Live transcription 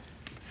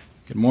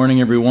Good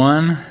morning,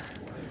 everyone.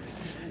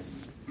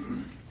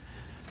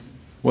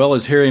 Well,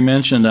 as Harry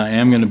mentioned, I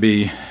am going to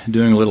be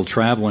doing a little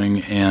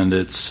traveling, and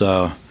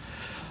I've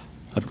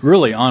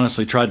really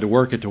honestly tried to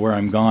work it to where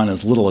I'm gone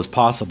as little as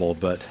possible,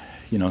 but,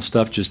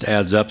 stuff just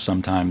adds up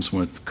sometimes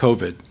with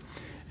COVID.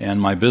 And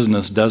my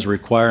business does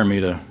require me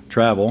to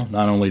travel,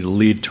 not only to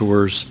lead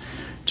tours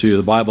to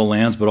the Bible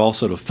lands, but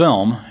also to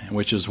film,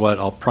 which is what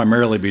I'll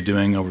primarily be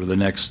doing over the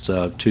next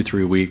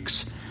 2-3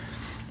 weeks.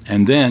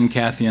 And then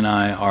Kathy and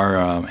I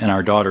and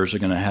our daughters are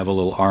going to have a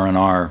little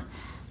R&R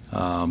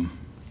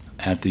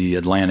at the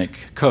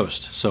Atlantic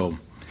coast. So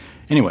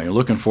anyway,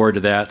 looking forward to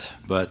that,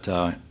 but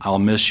I'll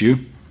miss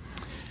you,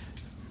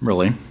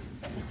 really.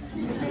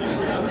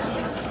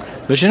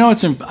 But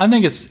I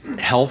think it's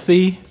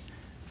healthy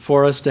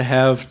for us to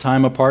have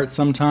time apart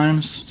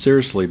sometimes,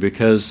 seriously,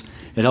 because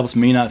it helps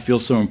me not feel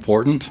so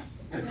important.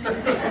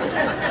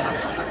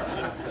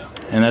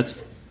 And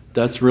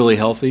that's really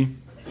healthy,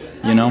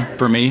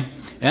 for me.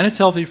 And it's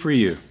healthy for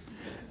you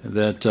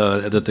that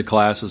the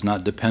class is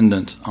not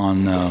dependent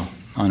on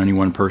any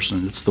one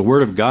person. It's the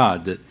Word of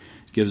God that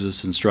gives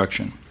us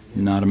instruction,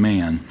 not a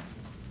man.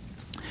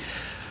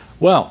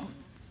 Well,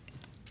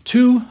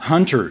 2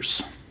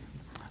 hunters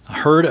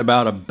heard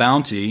about a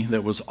bounty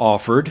that was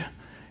offered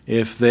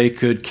if they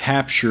could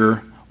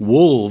capture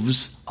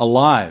wolves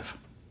alive.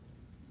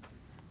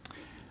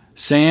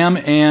 Sam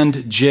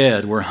and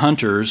Jed were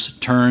hunters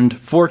turned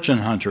fortune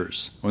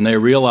hunters when they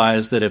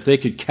realized that if they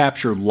could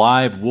capture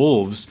live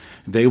wolves,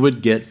 they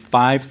would get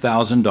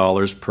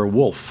 $5,000 per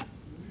wolf.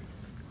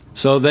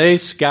 So they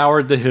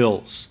scoured the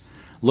hills,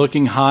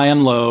 looking high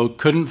and low,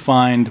 couldn't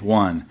find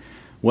one.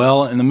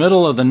 Well, in the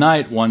middle of the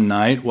night one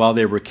night, while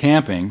they were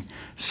camping,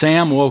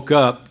 Sam woke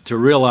up to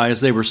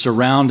realize they were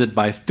surrounded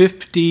by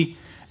 50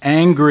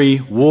 angry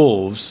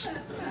wolves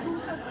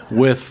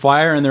with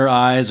fire in their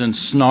eyes and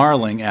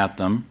snarling at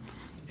them.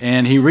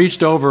 And he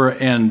reached over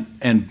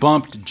and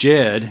bumped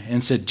Jed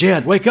and said,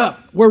 "Jed, wake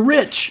up, we're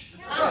rich."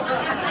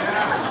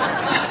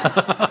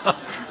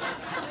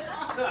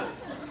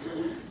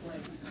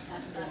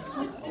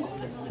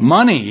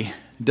 Money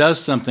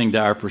does something to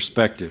our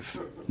perspective,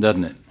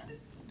 doesn't it?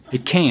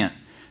 It can.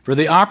 For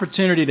the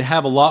opportunity to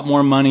have a lot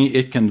more money,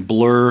 it can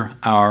blur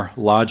our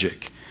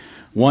logic.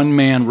 One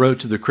man wrote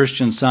to the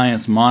Christian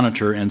Science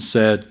Monitor and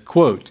said,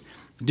 quote,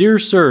 "Dear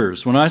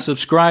sirs, when I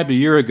subscribed a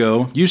year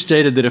ago, you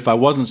stated that if I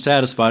wasn't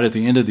satisfied at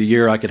the end of the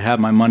year, I could have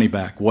my money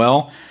back.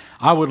 Well,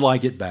 I would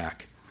like it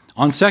back.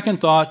 On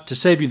second thought, to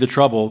save you the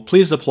trouble,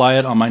 please apply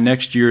it on my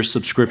next year's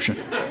subscription."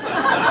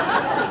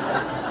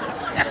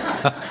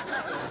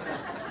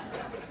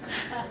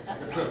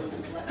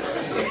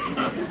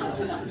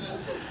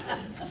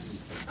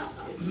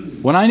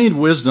 When I need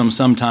wisdom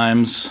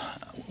sometimes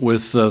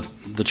with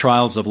the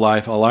trials of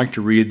life, I like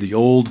to read the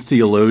old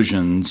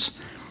theologians,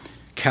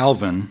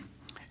 Calvin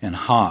and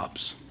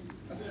Hobbes.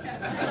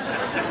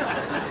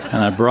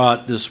 And I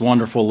brought this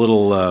wonderful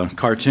little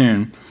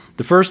cartoon.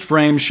 The first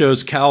frame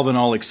shows Calvin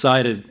all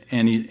excited,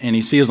 and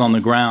he sees on the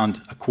ground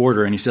a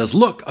quarter, and he says,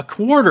 "Look, a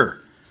quarter."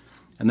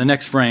 And the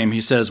next frame, he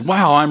says,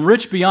 "Wow, I'm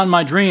rich beyond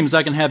my dreams.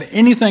 I can have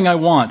anything I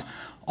want.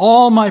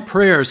 All my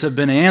prayers have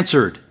been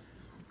answered."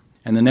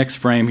 And the next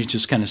frame, he's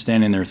just kind of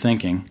standing there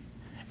thinking.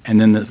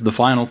 And then the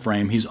final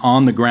frame, he's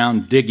on the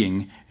ground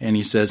digging, and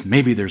he says,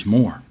 "Maybe there's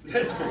more."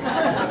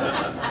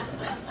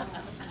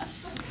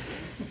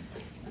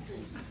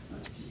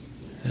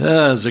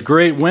 It's a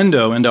great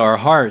window into our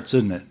hearts,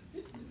 isn't it?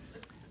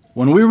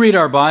 When we read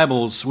our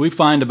Bibles, we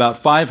find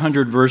about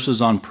 500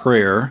 verses on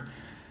prayer,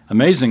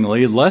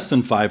 amazingly, less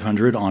than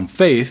 500 on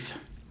faith,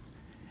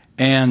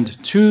 and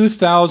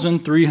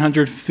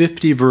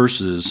 2,350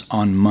 verses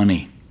on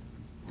money.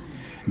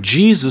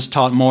 Jesus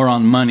taught more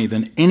on money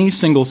than any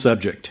single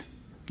subject.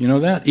 You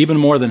know that? Even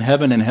more than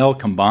heaven and hell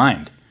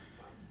combined.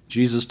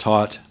 Jesus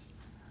taught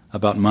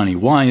about money.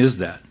 Why is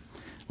that?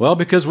 Well,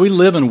 because we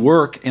live and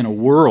work in a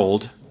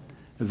world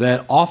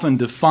that often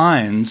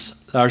defines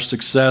our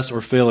success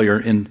or failure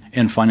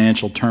in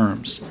financial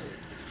terms.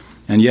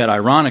 And yet,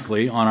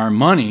 ironically, on our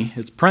money,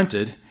 it's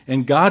printed,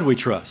 "In God we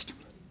trust."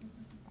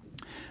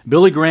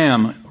 Billy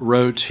Graham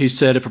wrote, he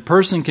said, "If a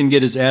person can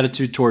get his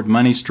attitude toward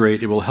money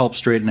straight, it will help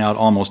straighten out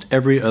almost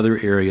every other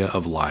area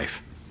of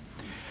life."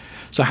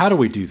 So how do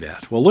we do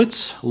that? Well,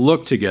 let's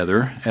look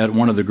together at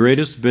one of the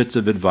greatest bits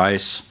of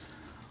advice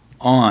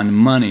on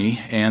money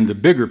and the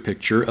bigger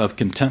picture of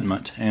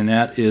contentment, and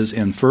that is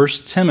in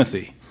 1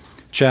 Timothy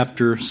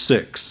chapter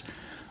 6.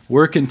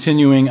 We're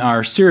continuing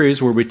our series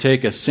where we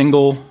take a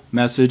single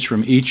message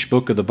from each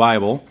book of the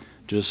Bible,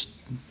 just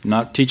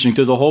not teaching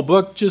through the whole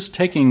book, just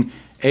taking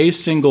a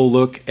single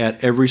look at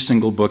every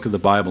single book of the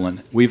Bible,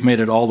 and we've made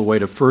it all the way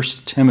to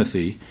 1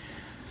 Timothy.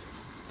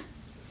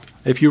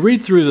 If you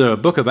read through the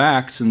book of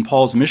Acts and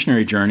Paul's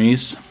missionary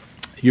journeys,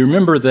 you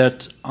remember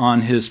that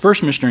on his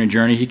first missionary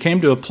journey, he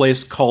came to a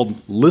place called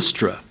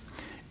Lystra.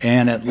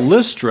 And at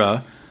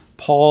Lystra,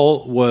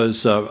 Paul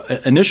was,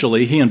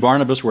 initially, he and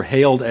Barnabas were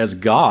hailed as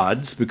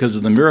gods because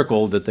of the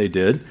miracle that they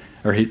did,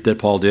 that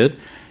Paul did.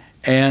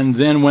 And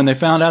then when they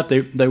found out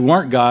they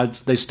weren't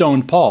gods, they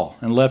stoned Paul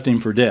and left him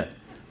for dead.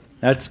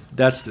 That's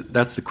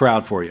the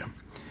crowd for you.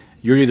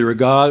 You're either a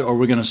god or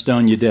we're going to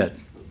stone you dead.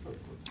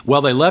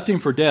 Well, they left him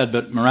for dead,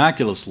 but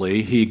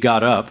miraculously he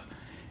got up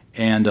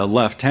and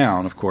left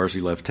town. Of course,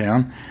 he left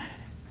town.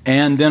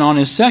 And then on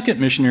his second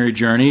missionary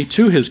journey,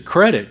 to his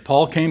credit,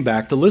 Paul came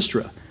back to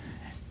Lystra.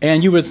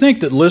 And you would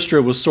think that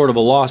Lystra was sort of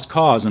a lost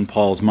cause in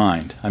Paul's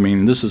mind. I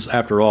mean, this is,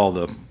 after all,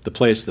 the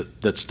place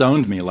that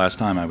stoned me last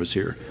time I was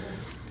here.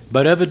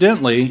 But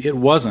evidently it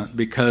wasn't,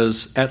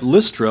 because at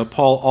Lystra,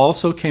 Paul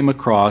also came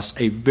across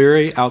a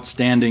very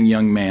outstanding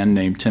young man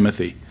named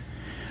Timothy.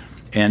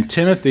 And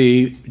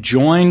Timothy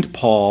joined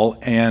Paul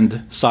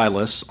and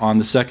Silas on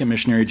the second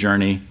missionary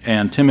journey,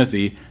 and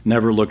Timothy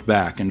never looked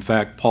back. In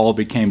fact, Paul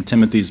became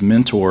Timothy's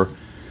mentor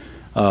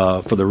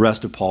for the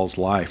rest of Paul's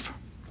life.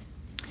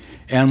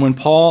 And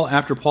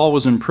after Paul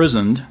was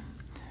imprisoned,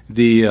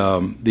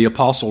 the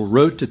apostle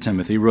wrote to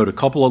Timothy, wrote a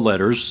couple of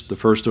letters, the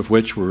first of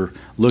which we're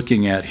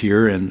looking at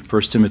here in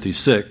 1 Timothy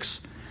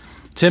 6.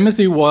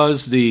 Timothy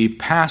was the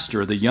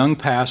pastor, the young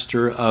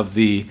pastor of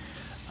the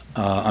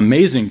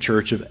amazing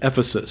church of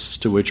Ephesus,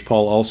 to which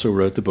Paul also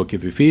wrote the book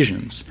of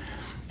Ephesians.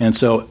 And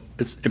so,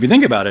 if you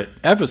think about it,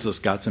 Ephesus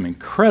got some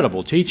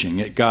incredible teaching.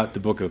 It got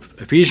the book of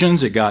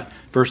Ephesians, it got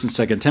 1st and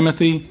 2nd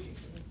Timothy,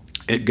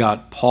 it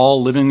got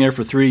Paul living there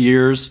for 3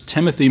 years,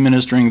 Timothy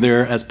ministering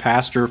there as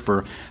pastor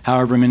for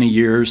however many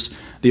years.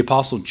 The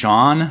Apostle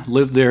John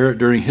lived there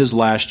during his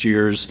last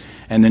years,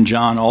 and then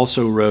John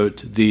also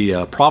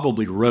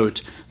probably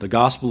wrote the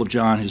Gospel of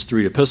John, his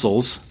 3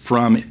 epistles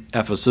from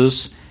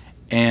Ephesus,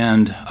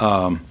 and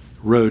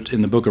wrote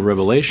in the book of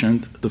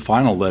Revelation the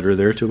final letter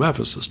there to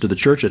Ephesus, to the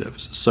church at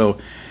Ephesus. So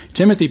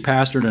Timothy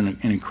pastored an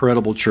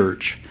incredible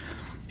church.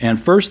 And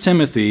 1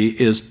 Timothy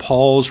is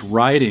Paul's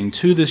writing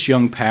to this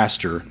young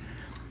pastor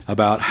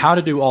about how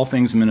to do all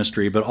things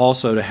ministry, but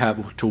also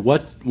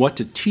what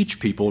to teach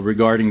people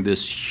regarding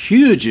this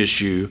huge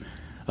issue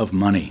of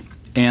money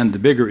and the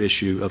bigger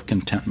issue of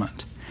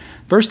contentment.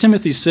 1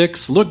 Timothy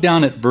 6, look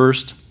down at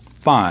verse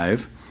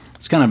 5.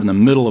 It's kind of in the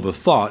middle of a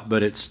thought,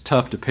 but it's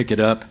tough to pick it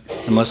up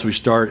unless we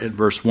start at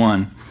verse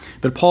 1.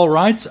 But Paul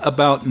writes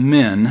about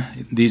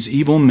men, these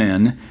evil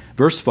men,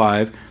 verse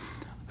 5,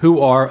 who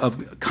are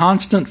of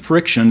constant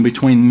friction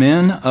between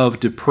men of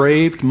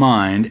depraved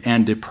mind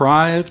and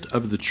deprived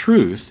of the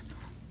truth,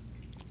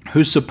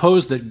 who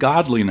suppose that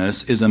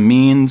godliness is a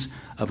means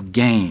of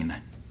gain.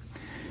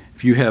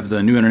 If you have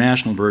the New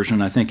International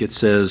Version, I think it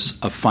says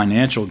of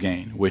financial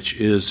gain, which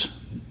is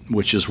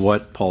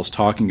what Paul's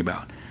talking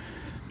about.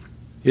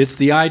 It's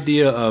the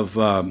idea of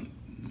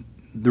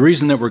the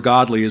reason that we're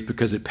godly is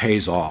because it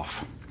pays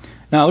off.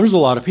 Now, there's a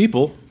lot of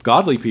people,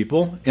 godly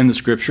people, in the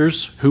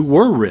Scriptures who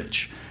were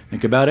rich.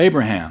 Think about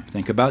Abraham.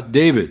 Think about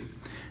David.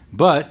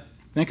 But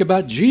think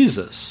about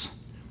Jesus.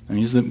 And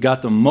he's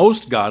got the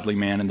most godly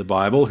man in the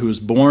Bible who was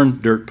born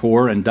dirt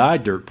poor and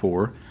died dirt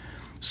poor.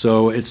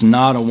 So it's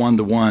not a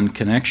one-to-one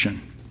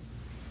connection.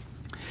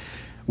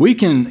 We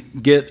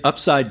can get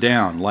upside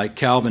down like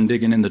Calvin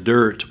digging in the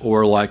dirt,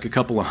 or like a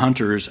couple of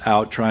hunters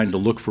out trying to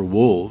look for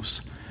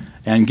wolves,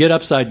 and get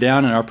upside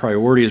down in our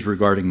priorities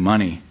regarding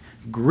money.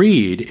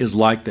 Greed is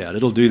like that.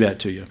 It'll do that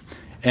to you.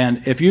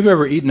 And if you've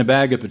ever eaten a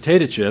bag of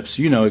potato chips,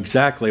 you know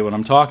exactly what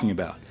I'm talking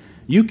about.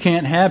 You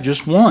can't have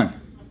just one.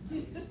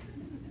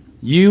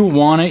 You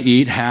want to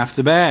eat half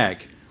the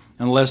bag,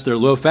 unless they're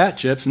low-fat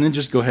chips, and then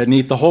just go ahead and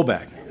eat the whole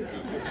bag.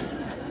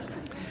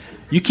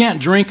 You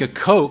can't drink a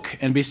Coke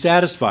and be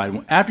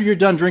satisfied. After you're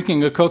done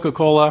drinking a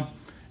Coca-Cola,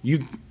 you're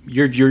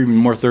even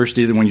more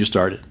thirsty than when you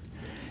started.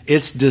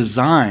 It's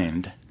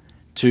designed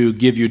to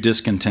give you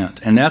discontent,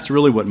 and that's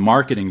really what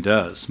marketing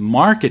does.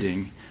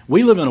 Marketing,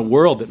 we live in a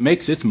world that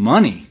makes its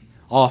money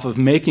off of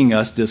making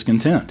us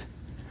discontent.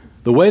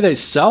 The way they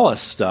sell us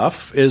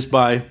stuff is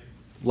by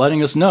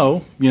letting us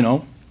know, you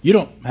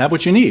don't have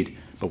what you need,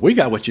 but we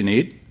got what you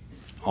need.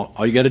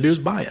 All you got to do is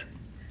buy it.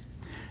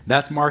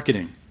 That's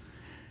marketing.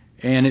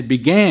 And it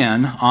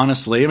began,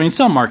 honestly,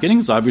 some marketing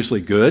is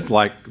obviously good,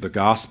 like the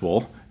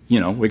gospel.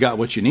 We got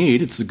what you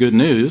need. It's the good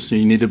news.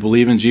 You need to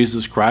believe in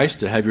Jesus Christ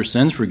to have your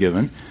sins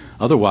forgiven.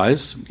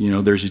 Otherwise,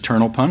 there's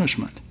eternal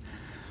punishment.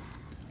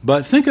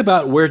 But think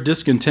about where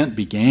discontent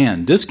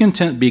began.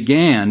 Discontent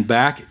began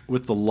back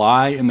with the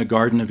lie in the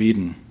Garden of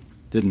Eden,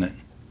 didn't it?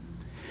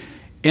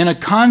 In a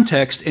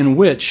context in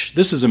which,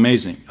 this is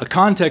amazing, a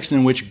context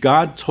in which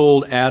God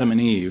told Adam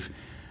and Eve,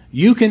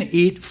 you can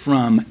eat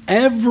from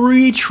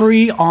every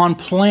tree on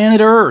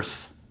planet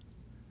Earth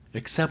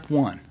except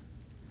one.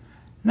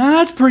 Now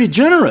that's pretty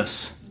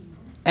generous.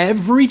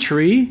 Every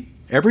tree,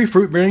 every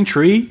fruit-bearing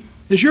tree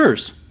is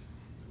yours.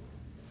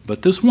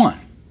 But this one.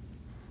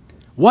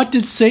 What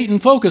did Satan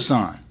focus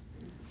on?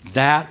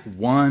 That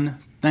one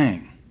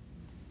thing.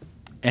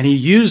 And he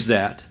used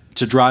that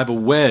to drive a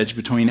wedge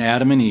between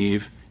Adam and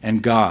Eve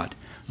and God.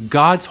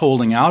 God's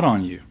holding out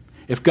on you.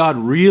 If God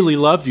really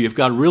loved you, if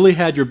God really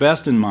had your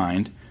best in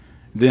mind,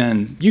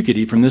 then you could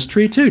eat from this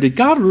tree too. Did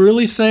God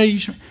really say you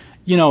should?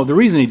 The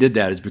reason he did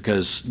that is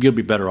because you'll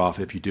be better off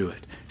if you do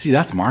it. See,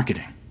 that's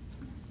marketing,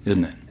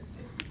 isn't it?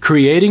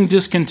 Creating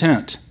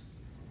discontent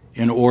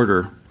in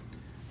order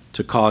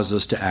to cause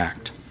us to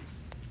act.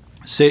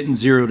 Satan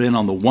zeroed in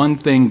on the one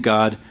thing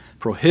God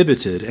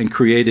prohibited and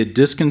created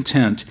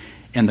discontent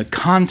in the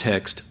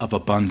context of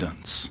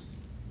abundance.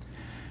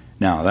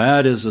 Now,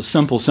 that is a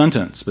simple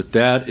sentence, but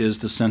that is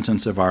the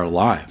sentence of our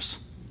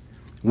lives.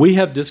 We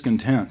have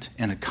discontent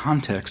in a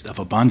context of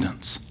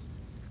abundance.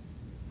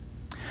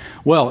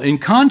 Well, in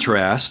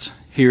contrast,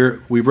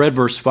 here we've read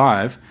verse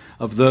 5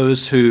 of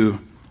those who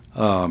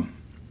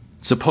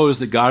suppose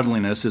that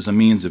godliness is a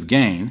means of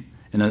gain.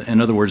 In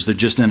other words, they're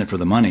just in it for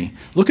the money.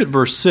 Look at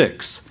verse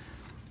 6.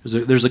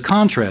 There's a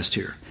contrast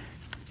here.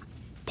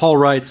 Paul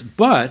writes,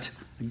 "But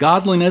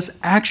godliness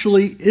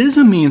actually is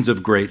a means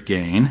of great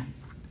gain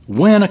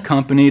when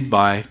accompanied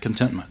by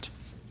contentment."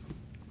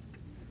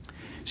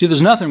 See,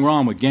 there's nothing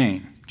wrong with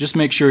gain. Just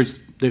make sure it's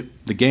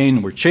the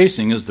gain we're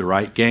chasing is the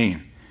right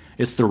gain.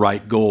 It's the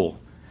right goal.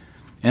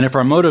 And if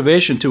our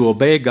motivation to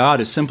obey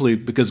God is simply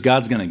because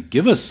God's going to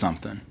give us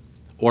something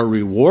or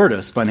reward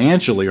us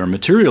financially or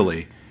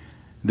materially,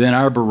 then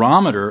our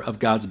barometer of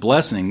God's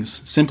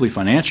blessings, simply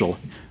financial,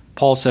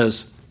 Paul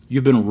says,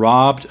 you've been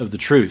robbed of the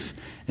truth.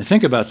 And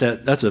think about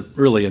that. That's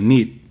really a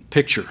neat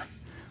picture.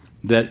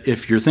 That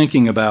if you're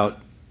thinking about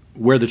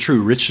where the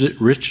true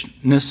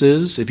richness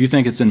is, if you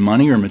think it's in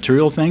money or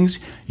material things,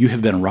 you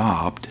have been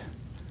robbed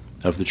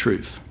of the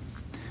truth.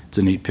 It's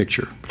a neat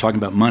picture. We're talking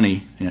about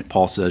money, and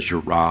Paul says you're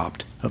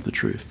robbed of the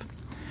truth.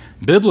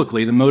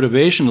 Biblically, the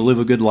motivation to live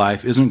a good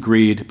life isn't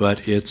greed,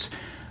 but it's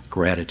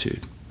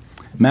gratitude.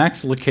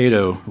 Max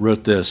Lucado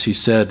wrote this. He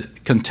said,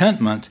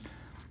 "Contentment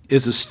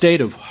is a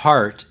state of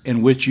heart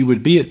in which you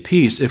would be at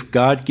peace if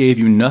God gave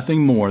you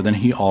nothing more than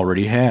he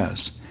already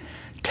has.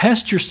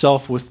 Test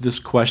yourself with this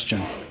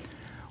question.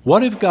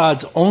 What if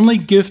God's only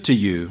gift to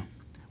you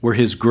were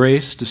his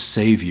grace to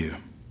save you?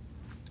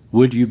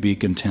 Would you be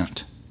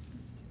content?"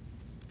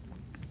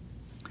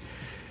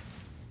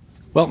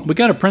 Well, we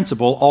got a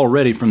principle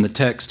already from the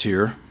text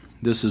here.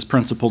 This is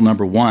principle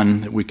number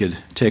 1 that we could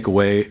take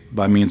away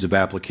by means of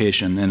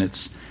application, and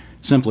it's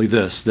simply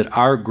this, that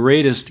our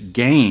greatest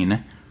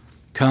gain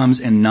comes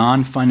in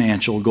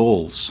non-financial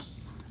goals,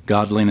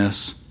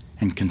 godliness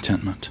and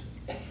contentment.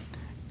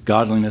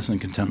 Godliness and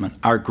contentment.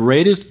 Our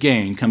greatest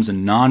gain comes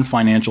in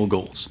non-financial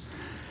goals.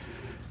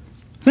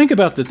 Think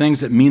about the things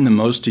that mean the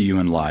most to you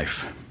in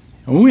life.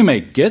 And we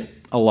may get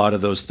a lot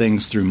of those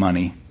things through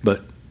money,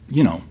 but,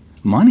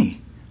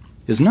 money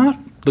is not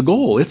the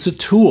goal. It's a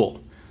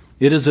tool.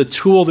 It is a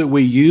tool that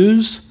we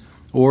use,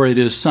 or it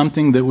is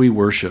something that we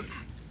worship.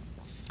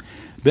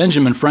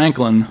 Benjamin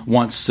Franklin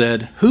once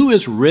said, "Who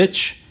is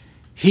rich?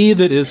 He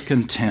that is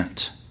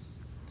content."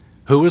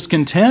 Who is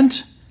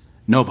content?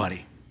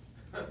 Nobody.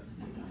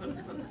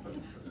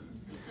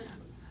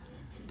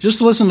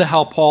 Just listen to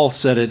how Paul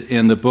said it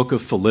in the book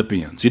of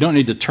Philippians. You don't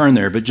need to turn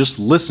there, but just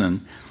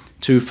listen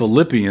to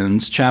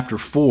Philippians chapter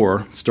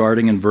 4,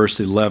 starting in verse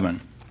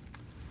 11.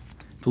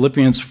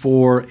 Philippians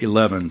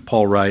 4:11,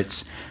 Paul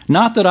writes,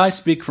 "Not that I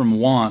speak from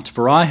want,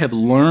 for I have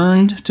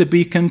learned to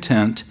be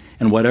content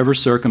in whatever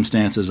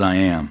circumstances I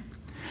am.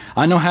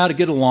 I know how to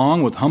get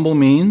along with humble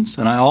means,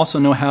 and I also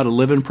know how to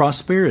live in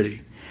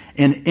prosperity.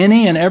 In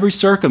any and every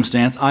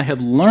circumstance, I have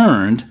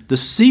learned the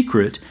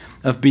secret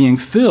of being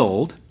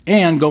filled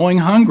and going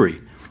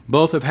hungry,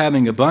 both of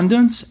having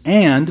abundance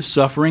and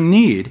suffering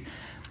need.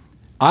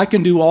 I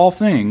can do all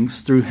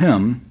things through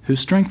him who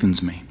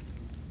strengthens me."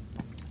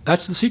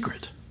 That's the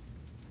secret.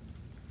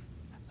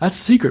 That's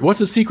the secret. What's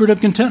the secret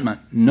of contentment?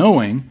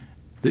 Knowing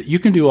that you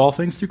can do all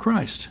things through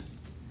Christ.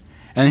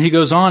 And he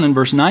goes on in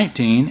verse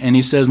 19, and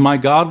he says, "My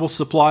God will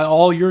supply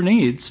all your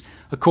needs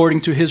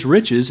according to his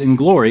riches in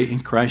glory in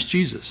Christ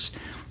Jesus."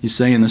 He's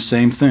saying the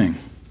same thing.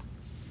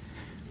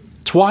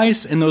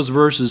 Twice in those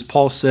verses,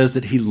 Paul says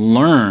that he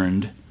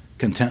learned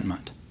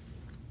contentment.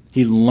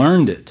 He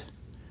learned it.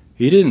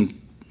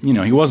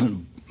 He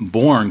wasn't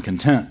born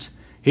content.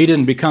 He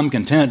didn't become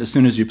content as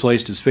soon as he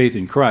placed his faith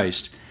in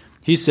Christ.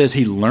 He says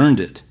he learned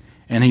it,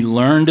 and he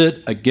learned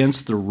it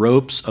against the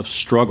ropes of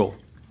struggle.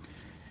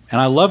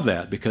 And I love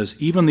that because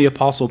even the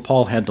Apostle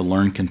Paul had to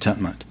learn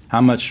contentment.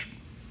 How much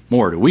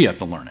more do we have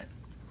to learn it?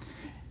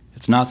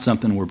 It's not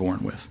something we're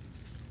born with.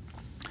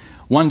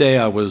 One day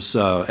I was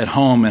at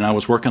home and I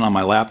was working on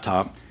my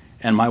laptop,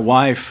 and my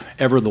wife,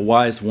 ever the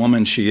wise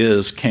woman she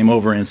is, came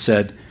over and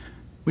said,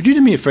 "Would you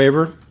do me a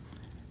favor?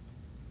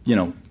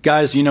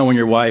 Guys, when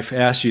your wife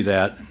asks you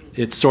that,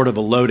 it's sort of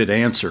a loaded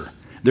answer.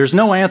 There's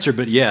no answer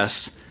but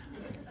yes,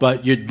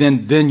 but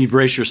then you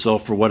brace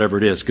yourself for whatever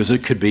it is, because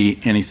it could be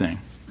anything."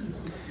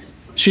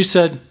 She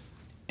said,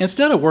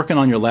 "Instead of working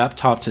on your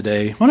laptop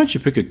today, why don't you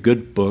pick a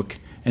good book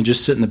and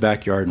just sit in the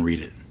backyard and read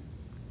it?"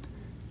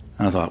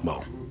 And I thought,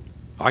 well,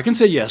 I can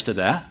say yes to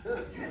that.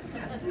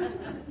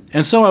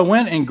 And so I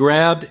went and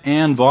grabbed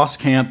Ann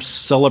Voskamp's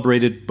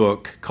celebrated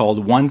book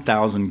called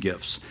 1,000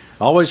 Gifts.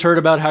 I always heard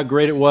about how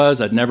great it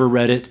was. I'd never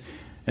read it.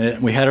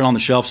 And we had it on the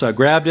shelf, so I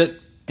grabbed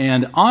it.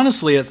 And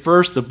honestly, at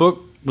first, the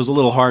book was a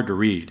little hard to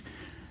read.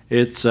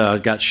 It's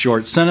got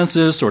short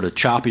sentences, sort of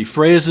choppy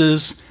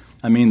phrases.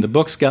 I mean, the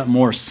book's got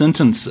more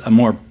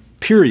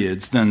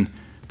periods than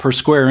per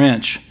square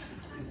inch.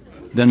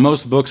 than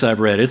most books I've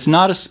read. It's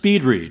not a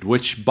speed read,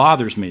 which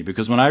bothers me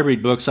because when I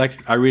read books,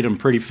 I read them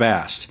pretty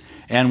fast.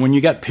 And when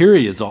you got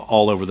periods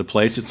all over the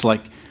place, it's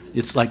like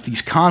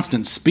these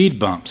constant speed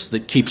bumps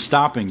that keep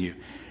stopping you.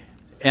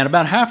 And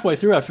about halfway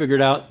through, I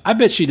figured out, I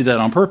bet she did that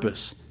on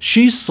purpose.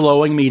 She's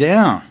slowing me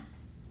down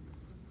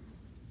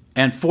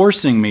and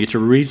forcing me to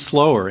read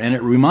slower. And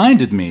it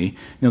reminded me,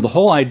 the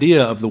whole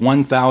idea of the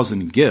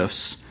 1,000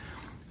 gifts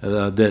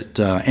that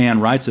Anne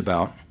writes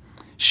about.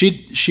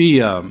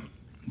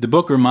 The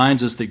book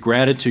reminds us that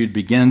gratitude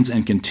begins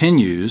and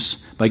continues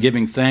by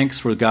giving thanks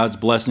for God's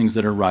blessings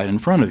that are right in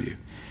front of you.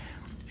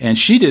 And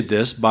she did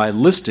this by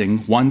listing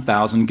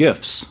 1,000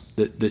 gifts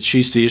that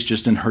she sees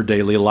just in her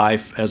daily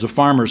life as a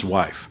farmer's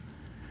wife.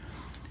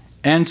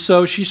 And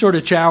so she sort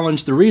of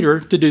challenged the reader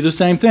to do the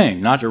same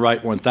thing, not to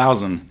write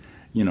 1,000,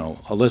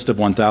 a list of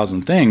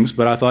 1,000 things,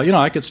 but I thought,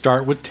 I could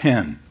start with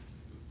 10.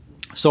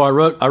 So I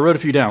wrote a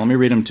few down. Let me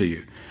read them to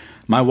you.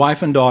 My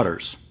wife and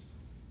daughters,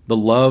 the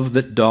love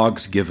that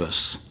dogs give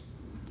us,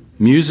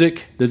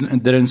 music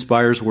that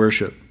inspires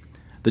worship,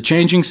 the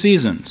changing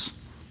seasons,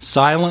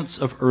 silence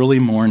of early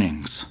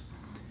mornings,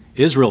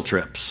 Israel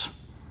trips,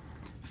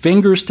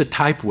 fingers to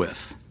type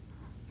with,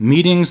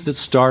 meetings that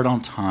start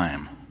on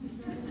time,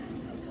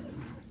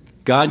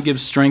 God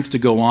gives strength to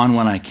go on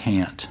when I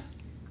can't,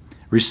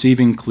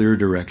 receiving clear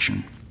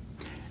direction.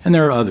 And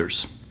there are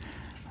others.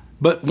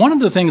 But one of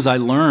the things I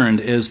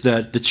learned is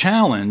that the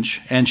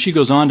challenge, and she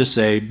goes on to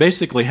say,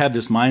 basically have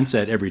this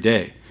mindset every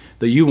day,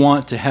 that you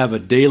want to have a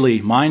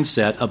daily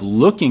mindset of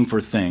looking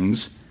for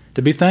things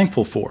to be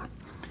thankful for.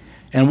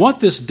 And what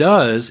this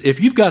does, if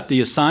you've got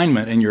the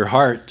assignment in your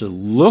heart to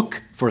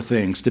look for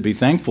things to be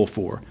thankful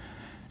for,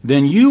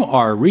 then you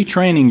are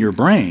retraining your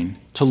brain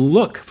to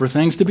look for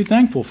things to be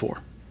thankful for.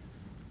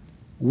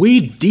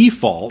 We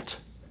default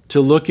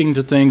to looking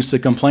to things to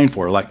complain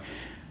for. Like,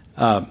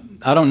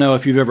 I don't know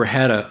if you've ever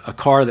had a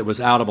car that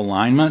was out of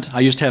alignment.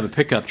 I used to have a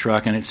pickup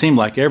truck, and it seemed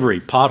like every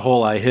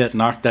pothole I hit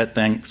knocked that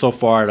thing so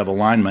far out of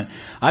alignment.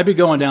 I'd be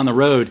going down the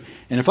road,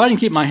 and if I didn't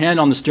keep my hand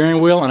on the steering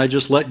wheel and I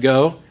just let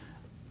go,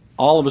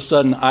 all of a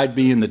sudden I'd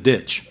be in the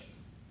ditch.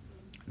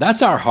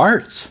 That's our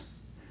hearts.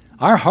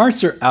 Our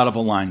hearts are out of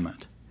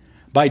alignment.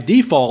 By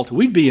default,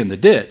 we'd be in the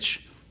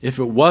ditch if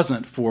it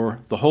wasn't for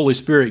the Holy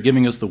Spirit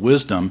giving us the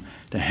wisdom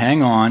to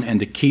hang on and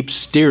to keep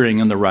steering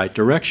in the right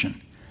direction.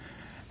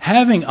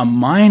 Having a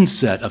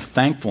mindset of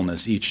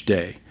thankfulness each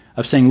day,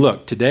 of saying,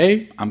 look,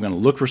 today I'm going to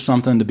look for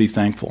something to be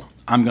thankful.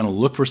 I'm going to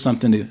look for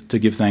something to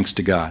give thanks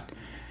to God.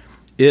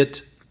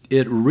 It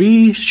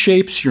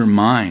reshapes your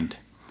mind.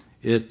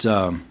 It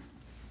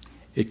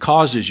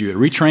causes you, it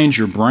retrains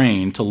your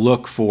brain to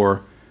look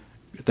for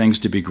things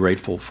to be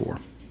grateful for.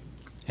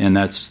 And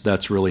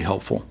that's really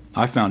helpful.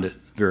 I found it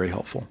very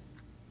helpful.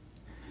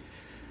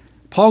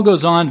 Paul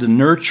goes on to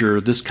nurture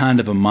this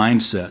kind of a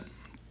mindset.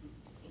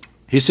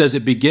 He says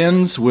it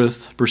begins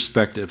with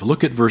perspective.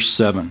 Look at verse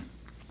 7.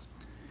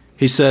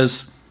 He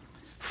says,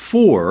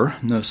 so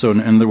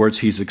in other words,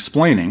 he's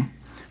explaining,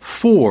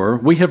 for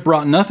we have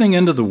brought nothing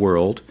into the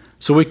world,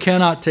 so we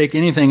cannot take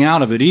anything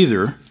out of it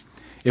either.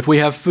 If we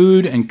have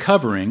food and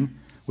covering,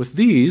 with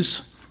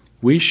these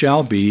we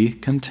shall be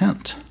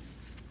content.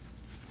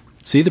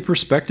 See the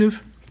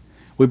perspective?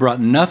 We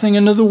brought nothing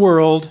into the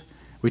world.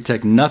 We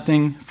take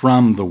nothing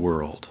from the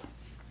world.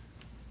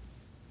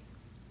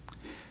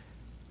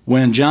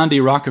 When John D.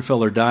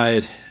 Rockefeller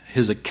died,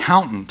 his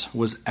accountant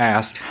was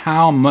asked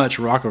how much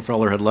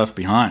Rockefeller had left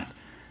behind.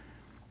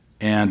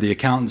 And the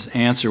accountant's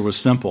answer was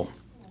simple: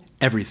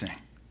 everything.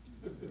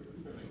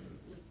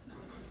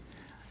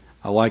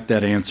 I like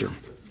that answer.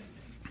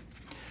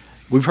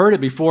 We've heard it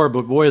before,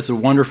 but boy, it's a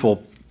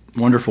wonderful,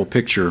 wonderful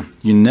picture.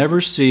 You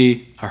never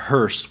see a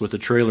hearse with a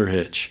trailer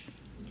hitch.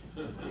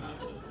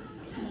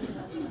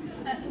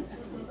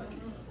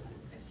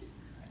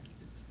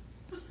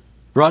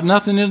 Brought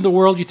nothing into the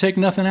world, you take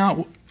nothing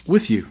out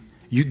with you.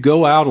 You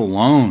go out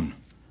alone.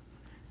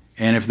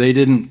 And if they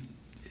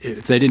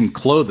didn't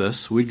clothe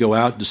us, we'd go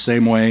out the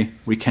same way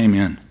we came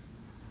in.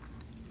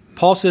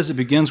 Paul says it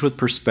begins with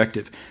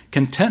perspective.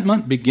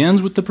 Contentment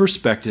begins with the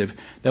perspective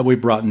that we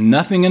brought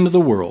nothing into the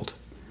world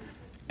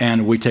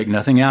and we take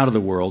nothing out of the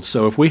world.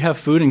 So if we have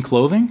food and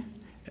clothing,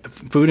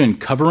 food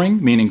and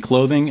covering, meaning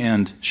clothing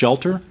and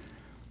shelter,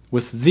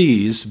 with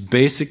these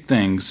basic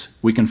things,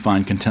 we can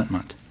find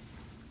contentment.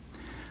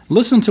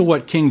 Listen to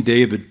what King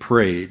David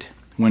prayed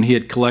when he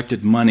had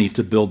collected money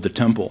to build the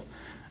temple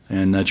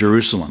in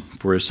Jerusalem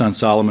for his son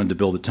Solomon to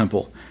build the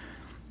temple.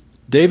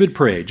 David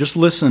prayed. Just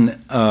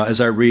listen as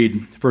I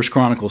read 1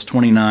 Chronicles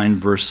 29,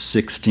 verse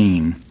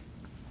 16.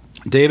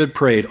 David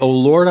prayed, O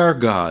Lord our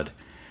God,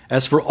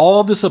 as for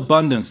all this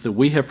abundance that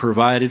we have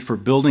provided for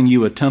building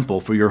you a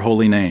temple for your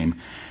holy name,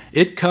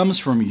 it comes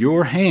from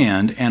your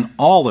hand and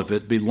all of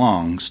it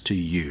belongs to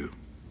you.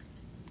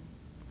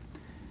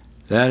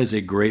 That is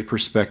a great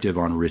perspective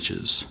on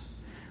riches.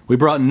 We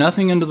brought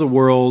nothing into the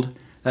world.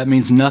 That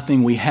means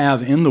nothing we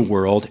have in the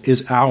world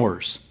is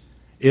ours.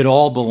 It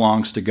all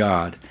belongs to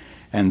God.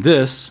 And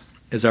this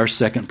is our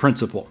second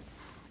principle.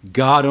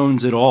 God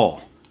owns it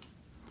all.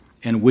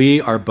 and we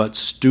are but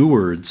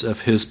stewards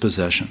of his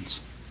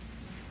possessions.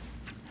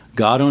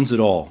 God owns it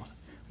all.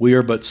 We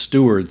are but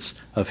stewards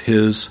of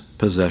his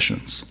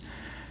possessions.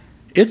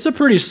 It's a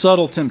pretty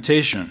subtle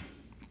temptation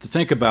to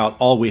think about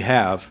all we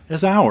have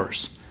as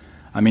ours.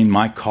 I mean,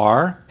 my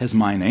car has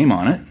my name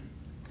on it.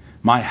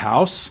 My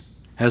house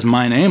has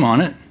my name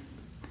on it.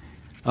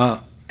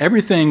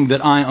 Everything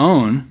that I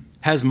own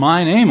has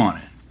my name on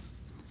it.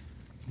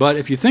 But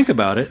if you think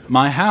about it,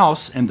 my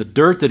house and the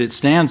dirt that it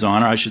stands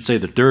on, or I should say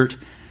the dirt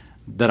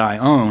that I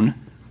own,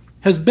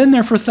 has been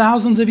there for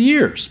thousands of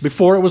years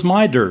before it was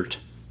my dirt.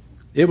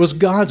 It was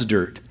God's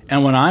dirt.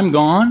 And when I'm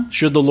gone,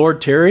 should the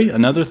Lord tarry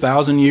another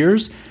 1,000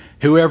 years,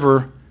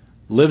 whoever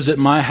lives at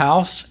my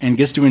house and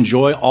gets to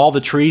enjoy all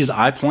the trees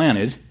I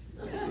planted,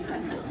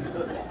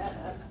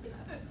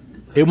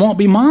 it won't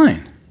be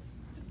mine.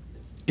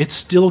 It's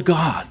still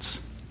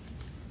God's.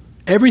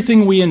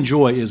 Everything we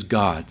enjoy is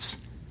God's.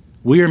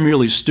 We are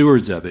merely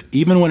stewards of it.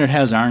 Even when it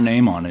has our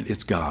name on it,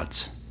 it's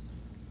God's.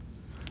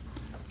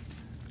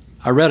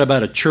 I read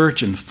about a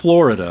church in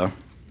Florida,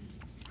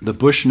 the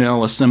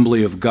Bushnell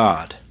Assembly of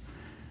God.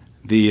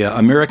 The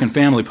American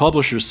Family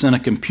Publishers sent a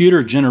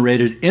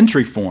computer-generated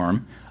entry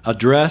form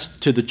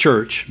addressed to the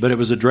church, but it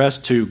was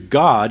addressed to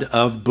God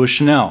of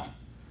Bushnell.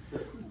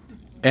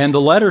 And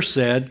the letter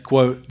said,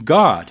 quote,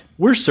 "God,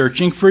 we're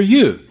searching for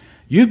you.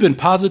 You've been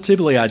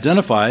positively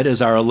identified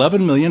as our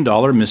 $11 million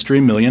mystery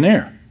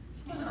millionaire."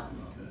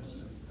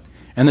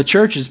 And the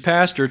church's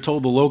pastor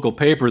told the local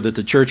paper that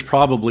the church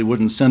probably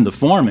wouldn't send the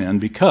form in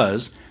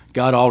because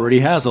God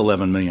already has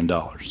 $11 million.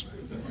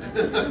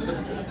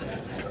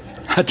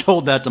 I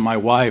told that to my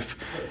wife,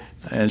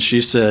 and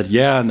she said,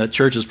 yeah, and the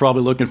church is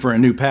probably looking for a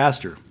new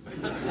pastor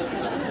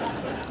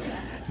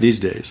these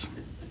days.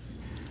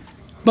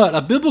 But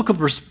a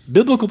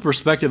biblical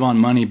perspective on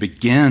money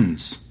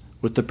begins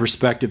with the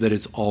perspective that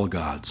it's all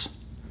God's.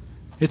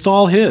 It's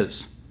all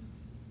his.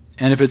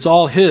 And if it's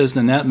all his,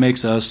 then that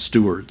makes us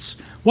stewards.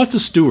 What's a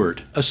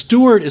steward? A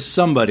steward is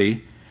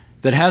somebody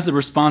that has the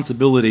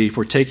responsibility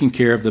for taking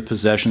care of the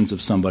possessions of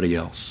somebody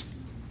else.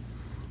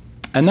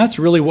 And that's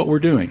really what we're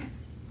doing.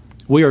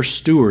 We are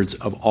stewards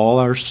of all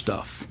our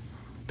stuff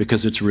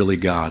because it's really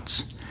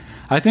God's.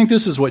 I think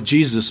this is what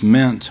Jesus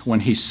meant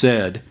when he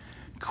said,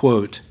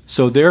 quote,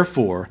 "So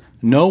therefore,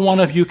 no one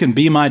of you can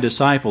be my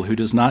disciple who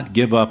does not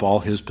give up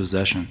all his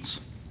possessions."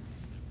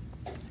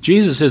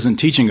 Jesus isn't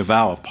teaching a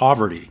vow of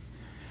poverty.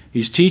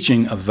 He's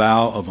teaching a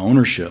vow of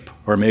ownership,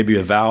 or maybe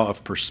a vow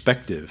of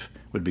perspective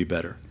would be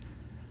better.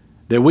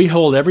 That we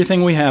hold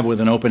everything we have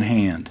with an open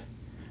hand.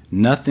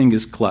 Nothing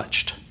is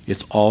clutched.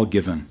 It's all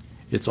given.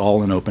 It's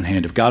all an open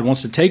hand. If God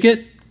wants to take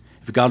it,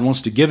 if God wants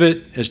to give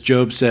it, as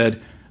Job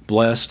said,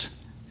 blessed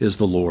is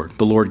the Lord.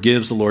 The Lord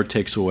gives, the Lord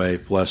takes away.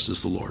 Blessed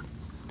is the Lord.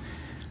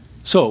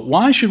 So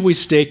why should we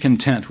stay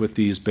content with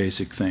these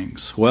basic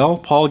things? Well,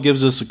 Paul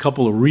gives us a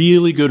couple of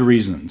really good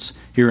reasons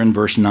here in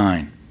verse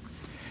 9.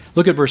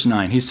 Look at verse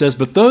 9. He says,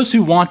 "But those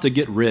who want to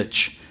get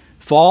rich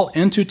fall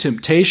into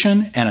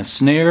temptation and a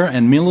snare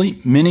and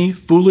many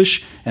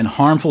foolish and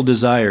harmful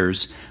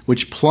desires,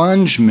 which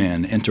plunge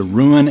men into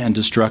ruin and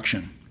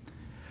destruction.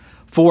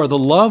 For the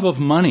love of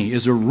money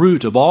is a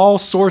root of all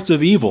sorts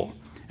of evil,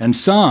 and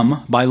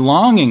some, by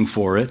longing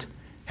for it,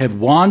 have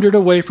wandered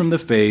away from the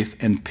faith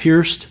and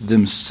pierced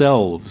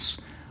themselves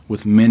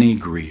with many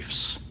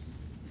griefs."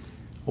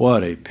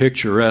 What a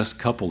picturesque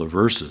couple of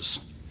verses.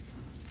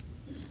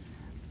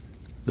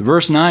 The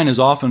verse 9 is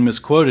often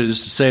misquoted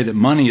as to say that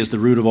money is the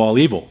root of all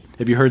evil.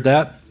 Have you heard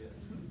that?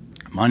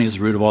 Money is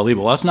the root of all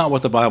evil. That's not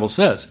what the Bible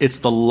says. It's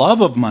the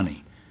love of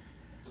money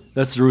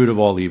that's the root of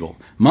all evil.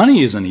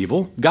 Money isn't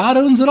evil. God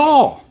owns it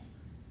all.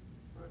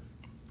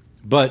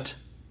 But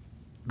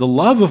the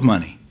love of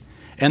money,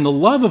 and the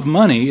love of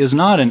money is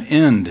not an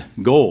end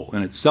goal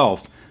in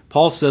itself.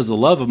 Paul says the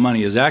love of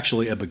money is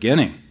actually a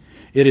beginning.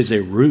 It is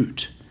a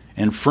root.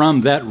 And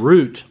from that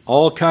root,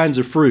 all kinds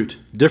of fruit,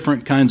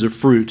 different kinds of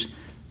fruit,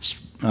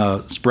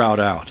 sprout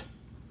out.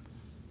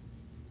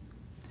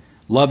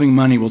 Loving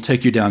money will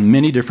take you down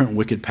many different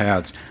wicked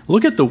paths.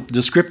 Look at the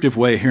descriptive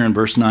way here in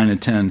verse 9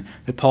 and 10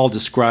 that Paul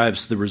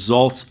describes the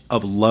results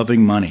of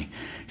loving money.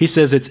 He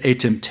says it's a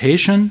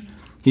temptation.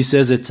 He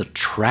says it's a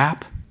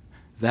trap.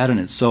 That in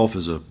itself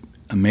is an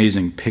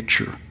amazing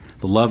picture.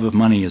 The love of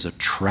money is a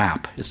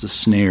trap. It's a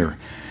snare.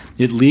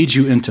 It leads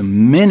you into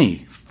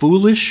many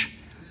foolish,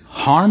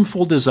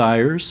 harmful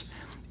desires.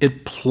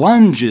 It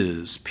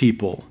plunges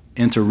people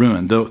into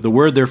ruin. The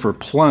word there for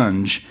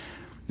plunge,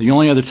 the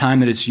only other time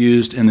that it's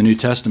used in the New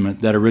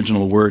Testament, that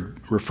original word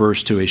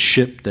refers to a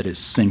ship that is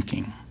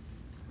sinking.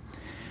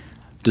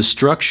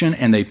 Destruction,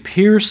 and they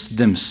pierce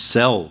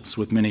themselves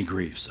with many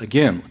griefs.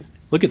 Again,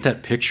 look at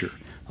that picture.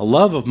 A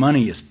love of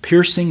money is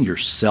piercing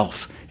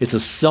yourself. It's a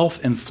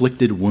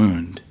self-inflicted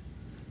wound.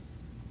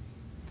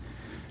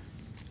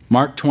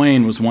 Mark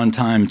Twain was one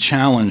time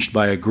challenged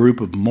by a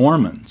group of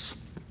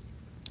Mormons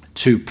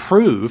to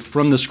prove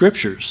from the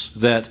Scriptures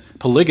that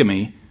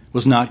polygamy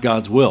was not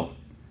God's will.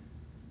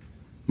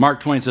 Mark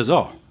Twain says,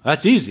 "Oh,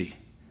 that's easy."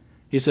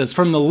 He says,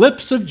 "From the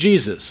lips of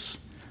Jesus,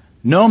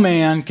 no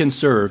man can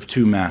serve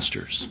two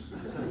masters."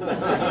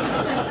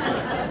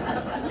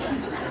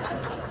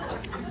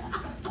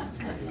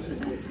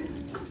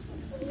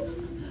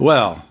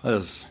 Well,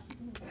 that's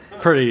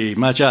pretty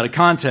much out of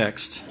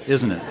context,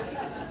 isn't it?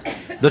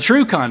 The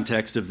true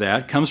context of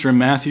that comes from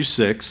Matthew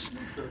 6.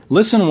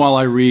 Listen while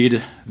I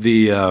read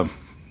the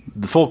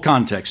full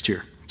context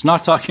here. It's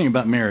not talking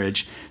about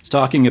marriage. It's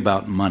talking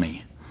about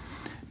money.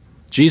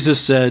 Jesus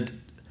said,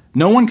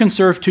 "No one can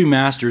serve two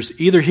masters.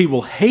 Either he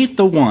will hate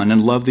the one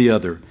and love the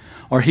other,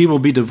 or he will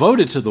be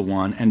devoted to the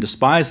one and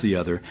despise the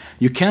other.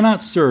 You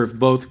cannot serve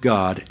both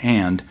God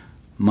and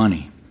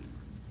money."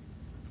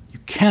 You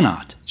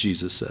cannot,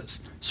 Jesus says,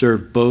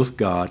 serve both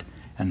God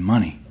and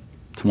money.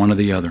 It's one or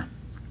the other.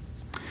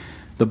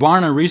 The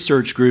Barna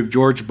Research Group,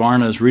 George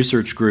Barna's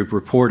research group,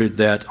 reported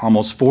that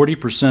almost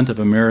 40% of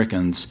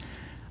Americans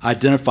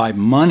identify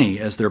money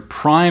as their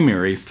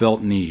primary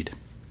felt need.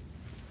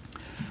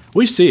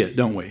 We see it,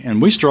 don't we?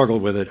 And we struggle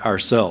with it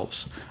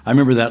ourselves. I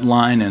remember that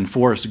line in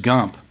Forrest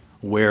Gump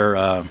where,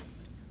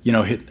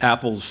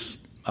 Apple's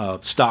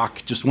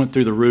stock just went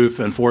through the roof,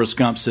 and Forrest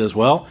Gump says,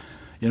 "Well,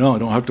 I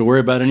don't have to worry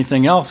about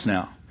anything else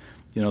now."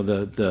 He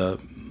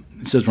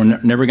says, "We're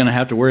never going to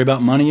have to worry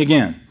about money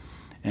again."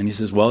 And he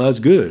says, "Well, that's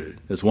good.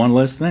 That's one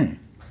less thing."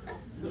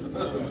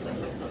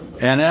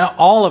 And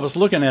all of us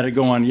looking at it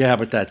going, "Yeah,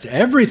 but that's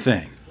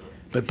everything."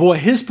 But boy,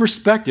 his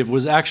perspective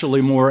was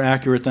actually more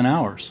accurate than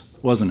ours,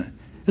 wasn't it?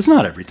 It's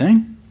not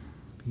everything.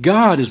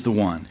 God is the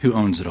one who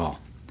owns it all.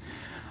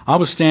 I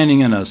was standing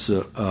in a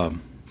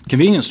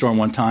convenience store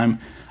one time,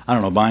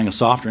 buying a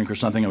soft drink or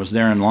something. I was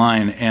there in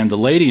line, and the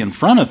lady in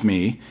front of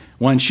me,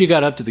 when she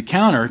got up to the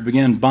counter,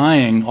 began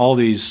buying all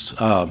these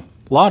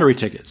lottery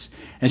tickets.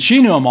 And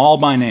she knew them all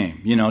by name.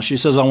 She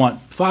says, "I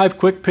want 5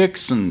 quick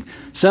picks and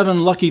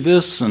 7 lucky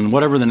this," and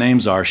whatever the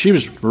names are. She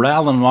was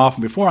rattling them off,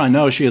 and before I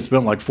know, she had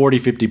spent like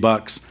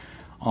 $40-50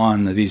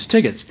 on these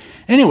tickets.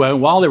 Anyway,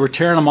 while they were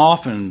tearing them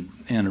off and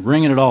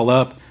ringing it all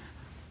up,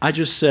 I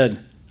just said,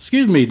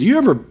 "Excuse me, do you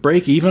ever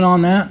break even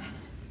on that?"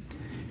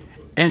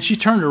 And she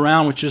turned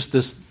around with just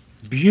this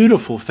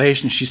beautiful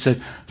face, and she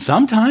said,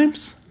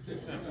 "Sometimes."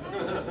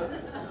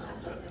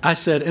 I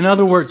said, "In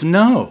other words,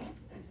 no.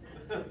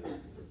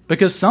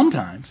 Because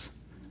sometimes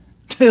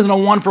it isn't a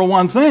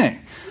one-for-one thing.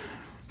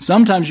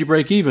 Sometimes you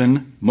break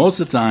even. Most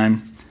of the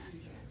time,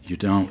 you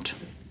don't."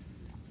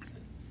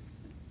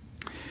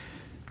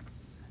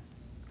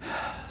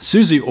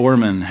 Susie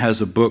Orman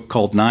has a book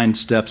called 9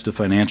 Steps to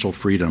Financial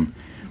Freedom,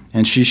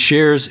 and she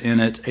shares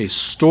in it a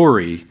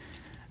story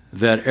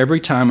that every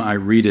time I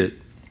read it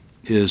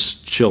is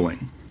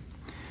chilling.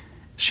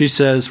 She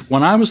says,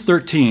 "When I was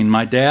 13,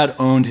 my dad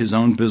owned his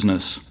own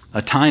business,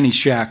 a tiny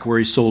shack where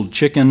he sold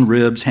chicken,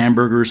 ribs,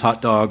 hamburgers,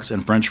 hot dogs,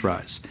 and French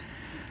fries.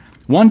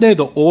 One day,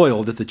 the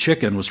oil that the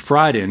chicken was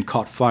fried in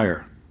caught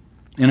fire.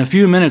 In a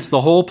few minutes,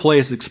 the whole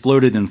place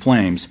exploded in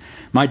flames.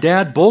 My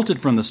dad bolted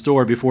from the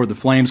store before the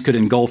flames could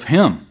engulf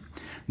him.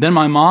 Then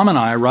my mom and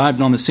I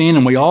arrived on the scene,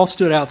 and we all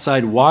stood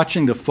outside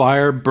watching the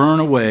fire burn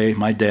away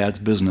my dad's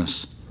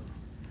business.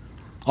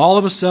 All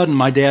of a sudden,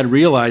 my dad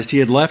realized he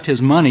had left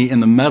his money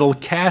in the metal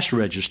cash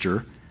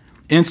register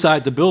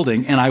inside the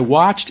building, and I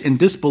watched in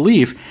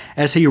disbelief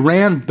as he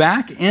ran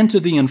back into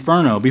the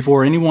inferno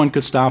before anyone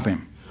could stop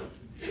him.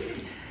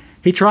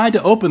 He tried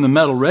to open the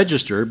metal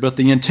register, but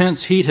the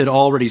intense heat had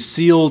already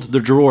sealed the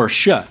drawer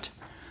shut.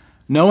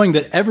 Knowing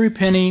that every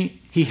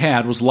penny he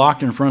had was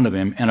locked in front of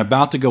him and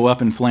about to go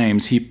up in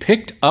flames, he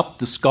picked up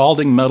the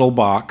scalding metal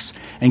box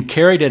and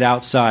carried it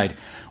outside.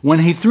 When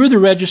he threw the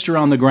register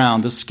on the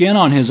ground, the skin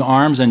on his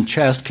arms and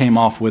chest came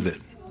off with it.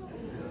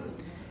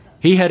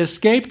 He had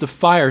escaped the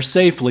fire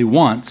safely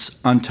once,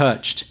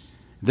 untouched.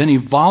 Then he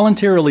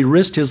voluntarily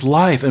risked his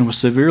life and was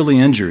severely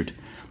injured.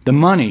 The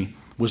money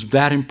was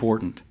that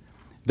important.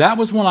 That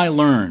was when I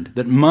learned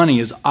that money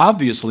is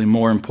obviously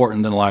more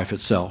important than life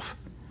itself.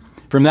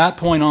 From that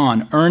point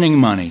on, earning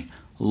money,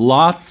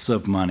 lots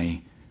of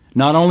money,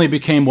 not only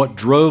became what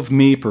drove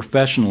me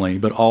professionally,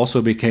 but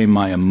also became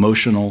my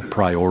emotional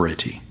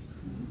priority."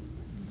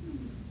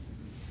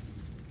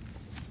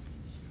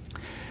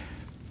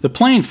 The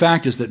plain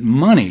fact is that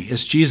money,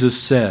 as Jesus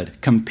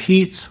said,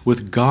 competes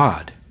with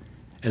God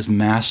as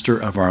master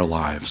of our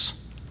lives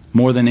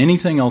more than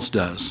anything else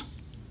does.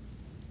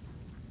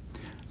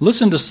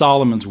 Listen to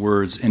Solomon's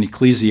words in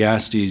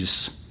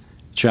Ecclesiastes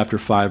chapter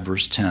 5,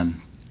 verse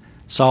 10.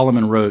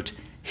 Solomon wrote,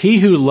 "He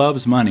who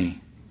loves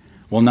money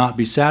will not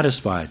be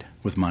satisfied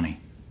with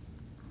money,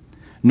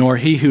 nor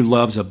he who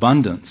loves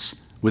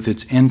abundance with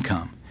its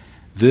income.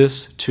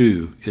 This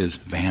too is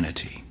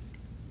vanity."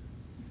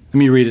 Let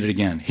me read it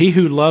again. "He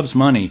who loves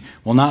money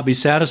will not be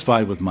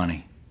satisfied with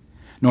money,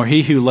 nor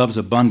he who loves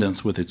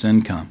abundance with its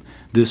income.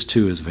 This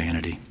too is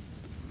vanity."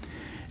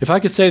 If I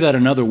could say that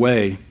another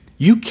way,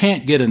 you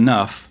can't get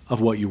enough of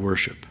what you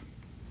worship.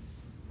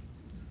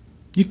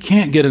 You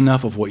can't get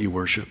enough of what you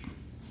worship.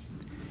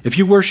 If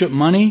you worship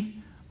money,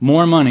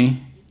 more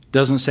money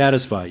doesn't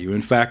satisfy you.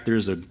 In fact,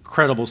 there's a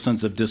credible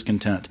sense of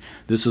discontent.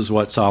 This is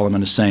what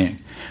Solomon is saying.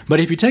 But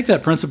if you take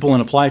that principle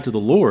and apply it to the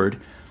Lord,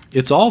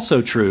 it's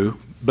also true,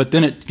 but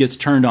then it gets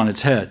turned on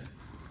its head.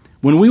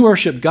 When we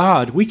worship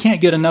God, we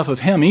can't get enough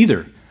of Him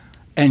either.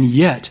 And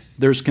yet,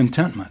 there's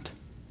contentment.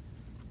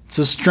 It's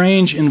a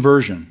strange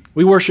inversion.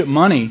 We worship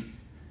money,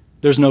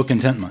 there's no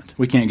contentment.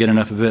 We can't get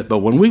enough of it. But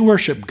when we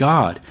worship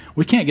God,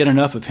 we can't get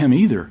enough of Him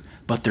either.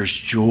 But there's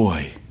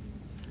joy.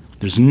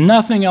 There's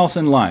nothing else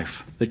in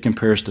life that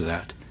compares to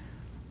that.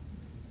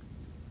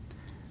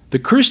 The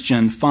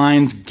Christian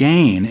finds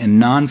gain in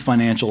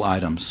non-financial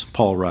items,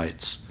 Paul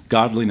writes.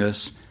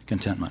 Godliness,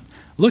 contentment.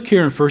 Look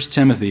here in 1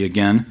 Timothy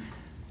again,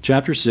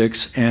 chapter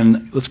 6,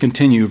 and let's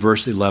continue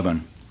verse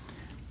 11.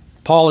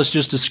 Paul has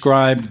just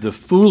described the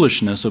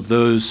foolishness of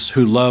those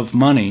who love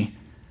money,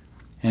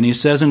 and he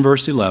says in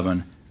verse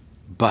 11,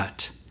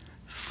 "But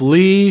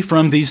flee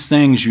from these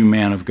things, you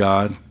man of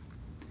God,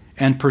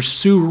 and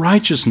pursue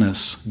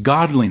righteousness,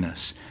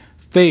 godliness,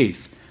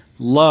 faith,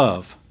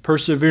 love,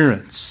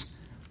 perseverance,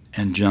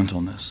 and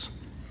gentleness."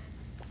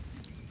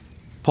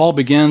 Paul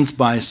begins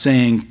by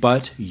saying,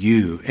 "But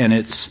you," and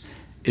it's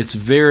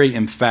very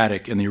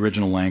emphatic in the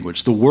original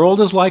language. The world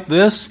is like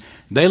this.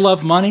 They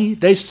love money.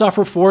 They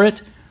suffer for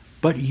it.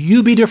 But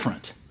you be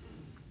different.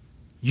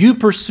 You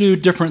pursue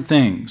different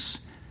things.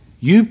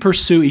 You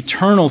pursue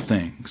eternal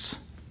things.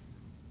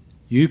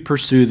 You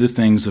pursue the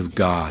things of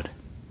God.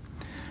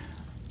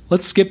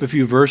 Let's skip a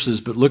few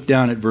verses, but look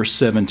down at verse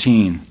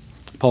 17.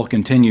 Paul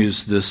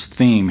continues this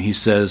theme. He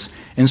says,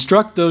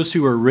 "Instruct those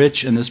who are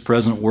rich in this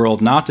present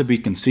world not to be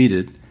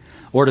conceited,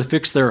 or to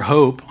fix their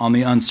hope on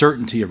the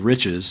uncertainty of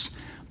riches,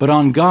 but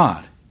on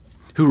God,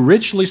 who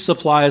richly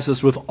supplies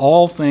us with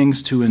all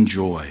things to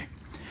enjoy.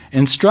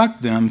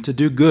 Instruct them to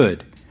do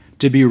good,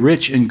 to be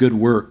rich in good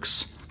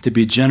works, to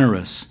be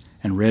generous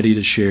and ready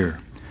to share,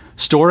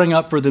 storing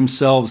up for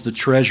themselves the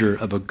treasure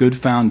of a good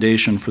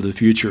foundation for the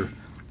future,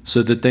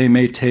 so that they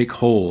may take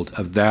hold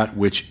of that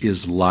which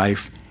is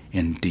life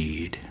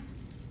indeed."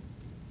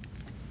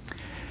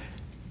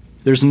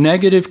 There's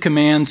negative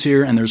commands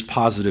here and there's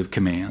positive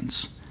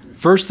commands.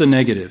 First, the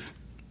negative.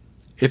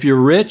 If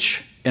you're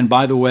rich, and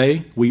by the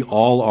way, we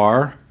all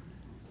are,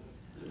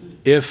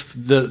 if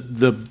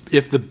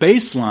the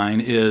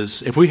baseline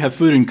is, if we have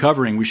food and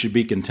covering, we should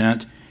be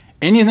content.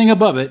 Anything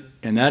above it,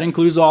 and that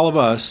includes all of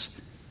us,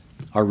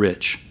 are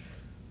rich.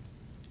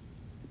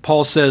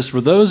 Paul says,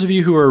 for those of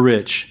you who are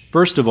rich,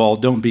 first of all,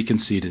 don't be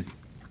conceited.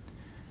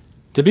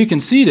 To be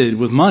conceited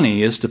with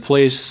money is to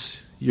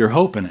place your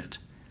hope in it.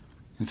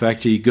 In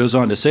fact, he goes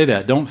on to say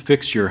that. Don't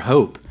fix your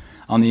hope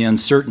on the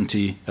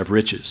uncertainty of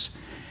riches.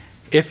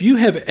 If you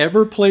have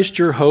ever placed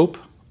your hope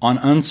on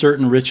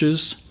uncertain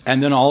riches,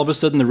 and then all of a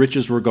sudden the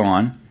riches were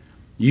gone,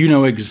 you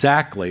know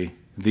exactly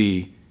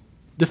the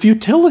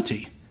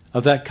futility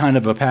of that kind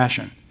of a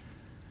passion.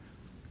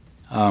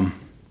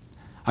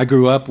 I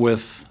grew up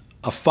with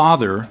a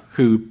father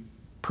who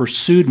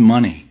pursued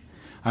money.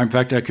 In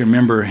fact, I can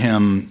remember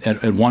him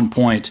at one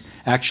point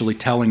actually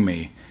telling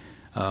me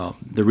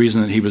the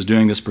reason that he was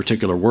doing this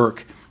particular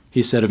work.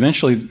 He said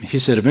eventually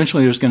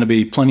there's going to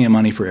be plenty of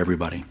money for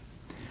everybody.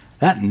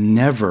 That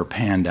never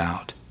panned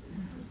out.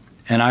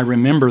 And I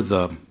remember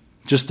the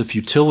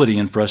futility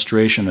and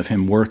frustration of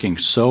him working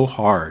so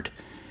hard,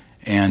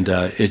 and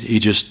he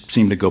just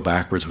seemed to go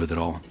backwards with it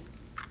all.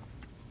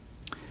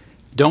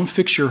 Don't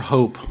fix your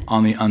hope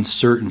on the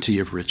uncertainty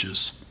of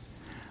riches.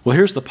 Well,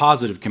 here's the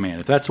positive command.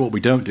 If that's what we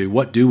don't do,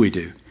 what do we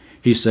do?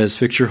 He says,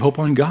 fix your hope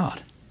on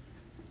God,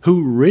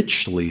 who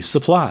richly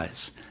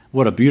supplies.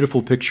 What a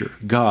beautiful picture.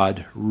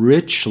 God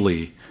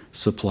richly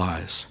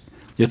supplies.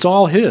 It's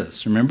all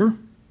His, remember,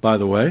 by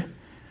the way.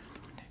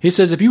 He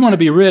says, if you want to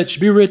be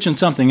rich in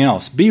something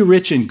else. Be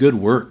rich in good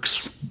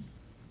works.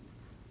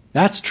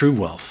 That's true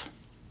wealth,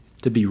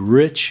 to be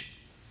rich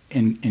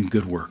in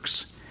good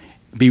works.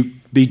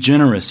 Be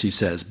generous, he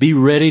says. Be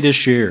ready to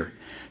share.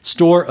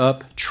 Store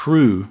up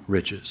true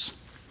riches.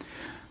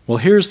 Well,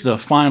 here's the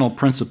final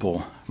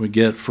principle we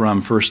get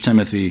from 1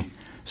 Timothy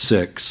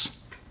 6.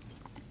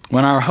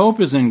 When our hope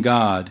is in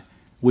God,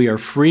 we are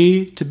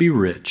free to be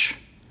rich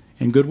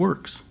in good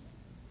works.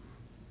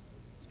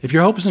 If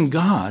your hope is in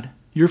God,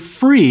 you're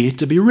free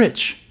to be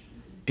rich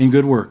in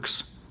good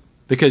works.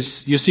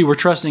 Because, you see, we're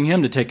trusting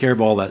Him to take care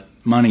of all that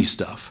money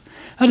stuff.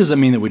 That doesn't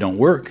mean that we don't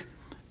work.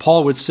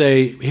 Paul would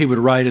say, he would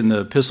write in the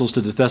epistles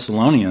to the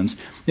Thessalonians,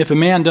 if a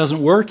man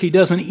doesn't work, he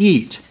doesn't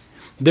eat.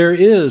 There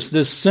is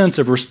this sense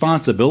of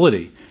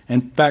responsibility.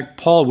 In fact,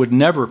 Paul would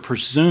never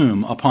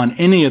presume upon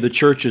any of the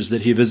churches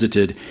that he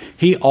visited.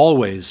 He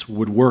always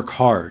would work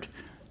hard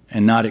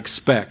and not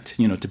expect,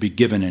 to be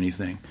given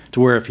anything.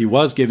 To where if he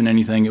was given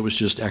anything, it was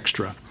just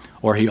extra,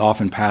 or he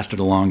often passed it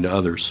along to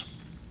others.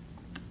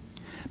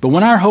 But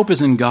when our hope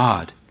is in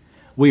God,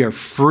 we are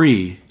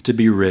free to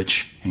be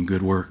rich in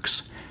good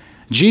works.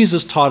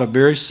 Jesus taught a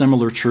very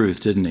similar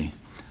truth, didn't he?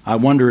 I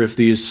wonder if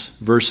these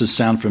verses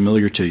sound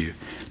familiar to you.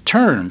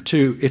 Turn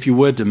to, if you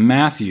would, to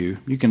Matthew.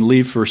 You can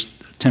leave 1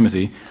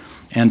 Timothy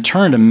and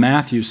turn to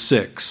Matthew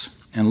 6.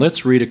 And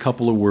let's read a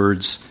couple of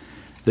words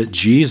that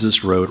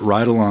Jesus wrote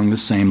right along the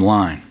same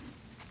line.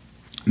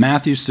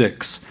 Matthew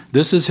 6.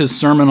 This is his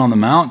Sermon on the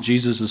Mount,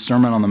 Jesus'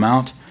 Sermon on the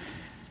Mount.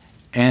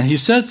 And he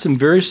said some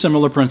very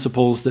similar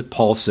principles that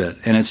Paul said,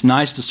 and it's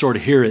nice to sort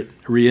of hear it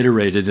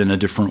reiterated in a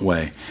different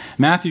way.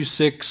 Matthew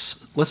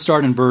 6, let's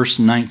start in verse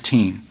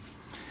 19.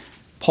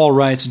 Paul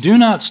writes, "Do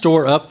not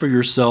store up for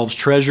yourselves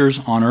treasures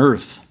on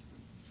earth,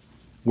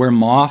 where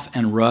moth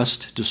and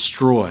rust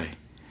destroy,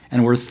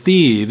 and where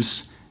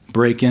thieves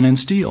break in and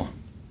steal.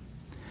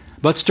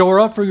 But store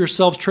up for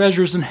yourselves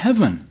treasures in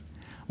heaven,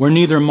 where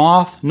neither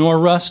moth nor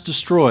rust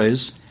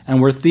destroys,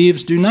 and where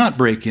thieves do not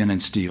break in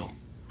and steal.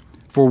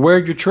 For where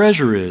your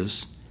treasure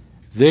is,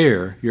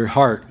 there your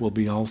heart will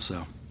be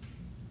also."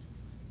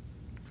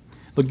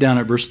 Look down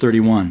at verse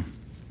 31.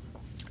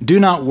 "Do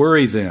not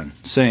worry then,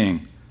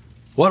 saying,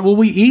 'What will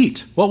we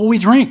eat? What will we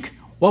drink?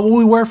 What will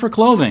we wear for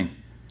clothing?'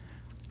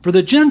 For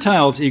the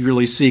Gentiles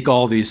eagerly seek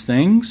all these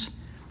things,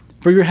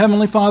 for your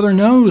heavenly Father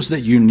knows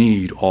that you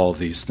need all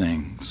these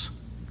things.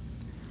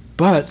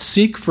 But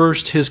seek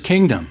first his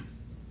kingdom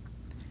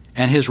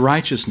and his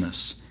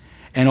righteousness,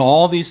 and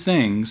all these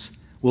things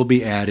will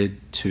be added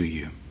to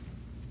you."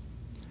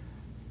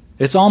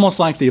 It's almost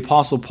like the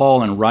Apostle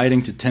Paul, in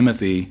writing to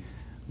Timothy,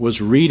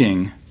 was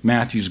reading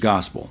Matthew's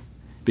gospel,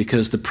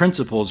 because the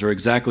principles are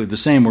exactly the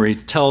same, where he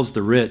tells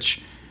the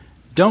rich,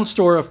 don't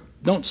store up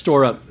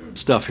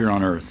stuff here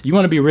on earth. You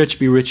want to be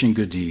rich in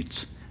good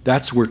deeds.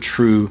 That's where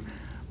true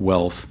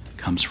wealth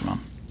comes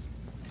from.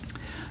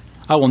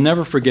 I will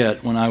never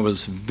forget when I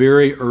was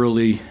very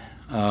early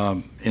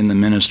in the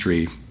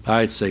ministry.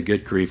 I'd say,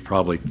 good grief,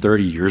 probably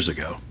 30 years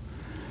ago.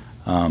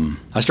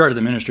 I started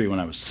the ministry when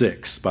I was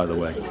 6, by the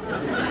way.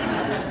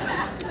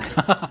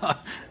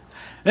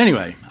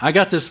 Anyway, I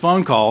got this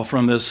phone call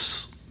from a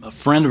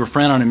friend of a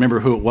friend, I don't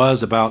remember who it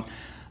was, about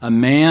a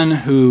man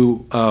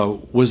who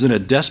was in a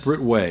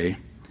desperate way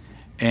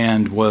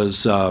and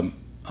was, they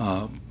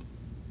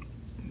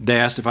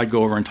asked if I'd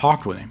go over and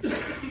talk with him.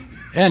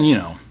 And,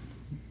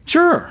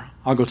 sure,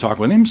 I'll go talk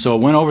with him. So I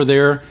went over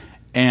there,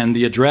 and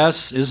the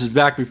address, this is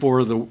back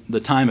before the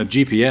time of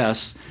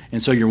GPS,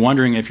 and so you're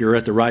wondering if you're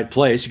at the right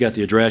place. You got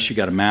the address, you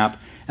got a map,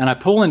 and I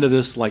pull into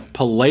this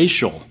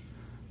palatial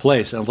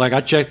place. I was like,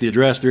 I checked the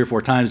address 3 or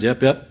 4 times. Yep,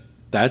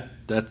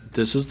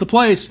 this is the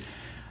place.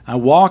 I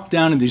walk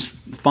down to these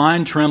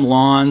fine trim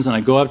lawns, and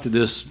I go up to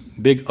this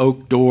big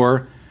oak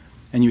door,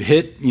 and you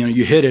hit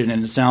it,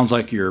 and it sounds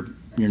like you're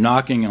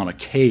knocking on a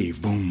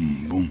cave.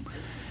 Boom, boom.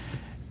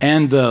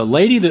 And the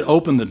lady that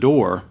opened the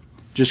door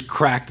just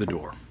cracked the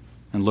door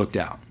and looked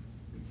out.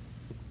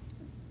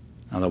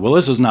 I thought, well,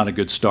 this is not a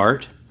good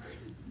start.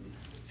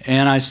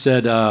 And I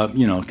said,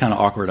 kind of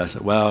awkward, I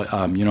said, well,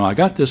 I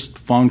got this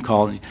phone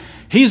call.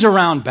 "He's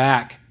around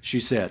back," she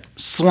said.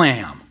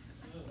 Slam.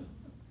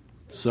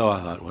 So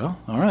I thought, well,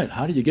 all right,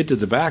 how do you get to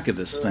the back of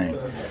this thing?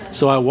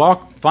 So I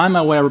find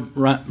my way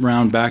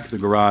around back of the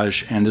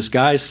garage, and this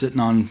guy's sitting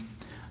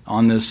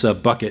on this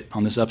bucket,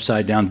 on this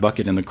upside-down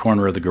bucket in the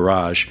corner of the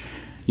garage,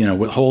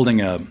 holding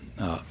a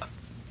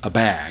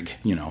bag,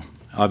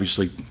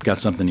 obviously got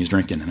something he's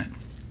drinking in it.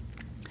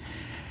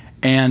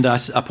 And I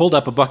pulled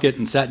up a bucket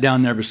and sat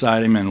down there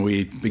beside him, and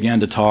we began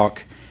to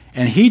talk.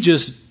 And he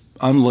just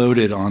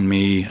unloaded on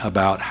me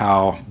about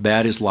how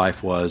bad his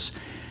life was.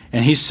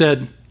 And he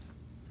said,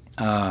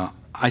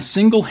 I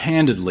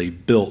single-handedly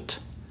built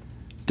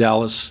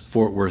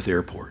Dallas-Fort Worth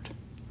Airport.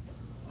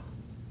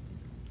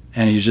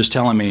 And he's just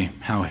telling me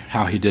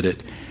how he did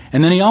it.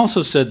 And then he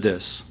also said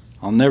this.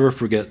 I'll never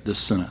forget this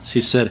sentence.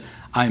 He said,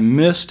 "I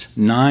missed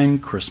 9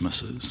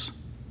 Christmases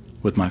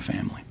with my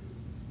family."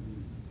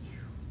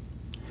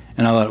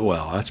 And I thought,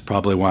 well, that's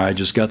probably why I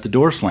just got the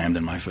door slammed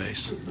in my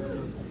face.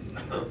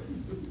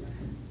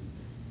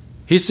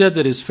 He said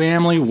that his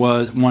family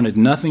wanted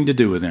nothing to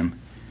do with him,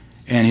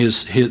 and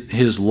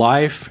his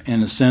life,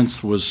 in a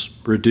sense, was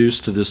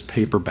reduced to this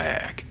paper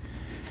bag.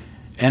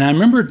 And I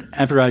remember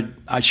after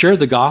I shared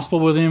the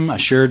gospel with him,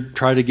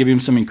 tried to give him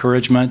some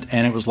encouragement,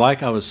 and it was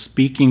like I was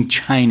speaking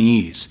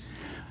Chinese.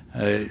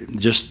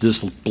 Just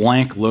this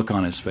blank look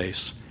on his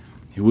face.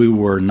 We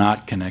were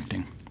not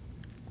connecting.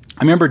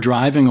 I remember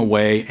driving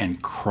away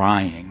and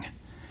crying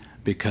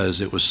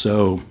because it was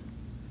so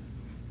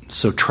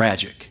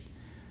tragic.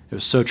 It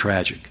was so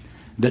tragic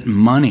that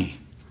money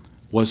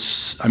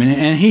was,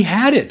 and he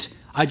had it.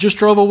 I just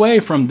drove away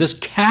from this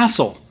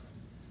castle,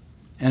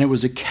 and it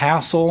was a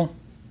castle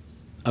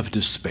of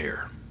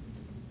despair.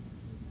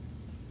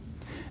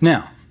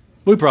 Now,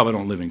 we probably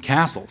don't live in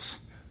castles,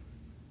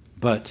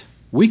 but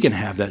we can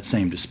have that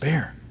same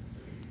despair.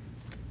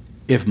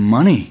 If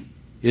money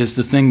is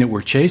the thing that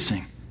we're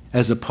chasing,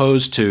 as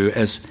opposed to,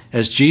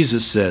 as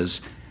Jesus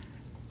says,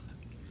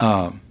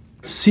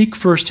 seek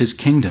first his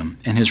kingdom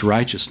and his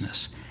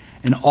righteousness,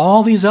 and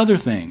all these other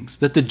things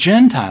that the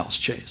Gentiles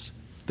chase,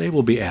 they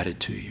will be added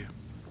to you.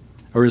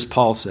 Or as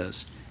Paul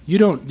says, you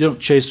don't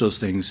chase those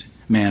things,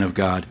 man of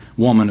God,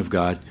 woman of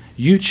God.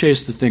 You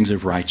chase the things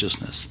of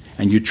righteousness,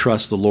 and you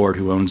trust the Lord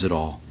who owns it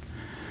all.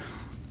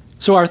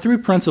 So our 3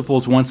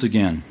 principles, once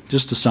again,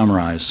 just to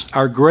summarize.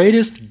 Our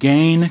greatest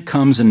gain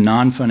comes in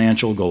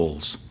non-financial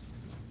goals: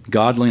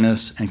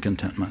 godliness and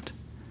contentment.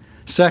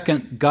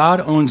 Second, God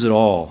owns it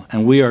all,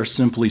 and we are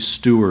simply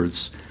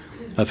stewards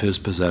of his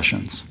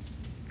possessions.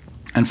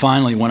 And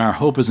finally, when our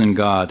hope is in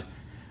God,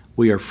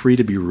 we are free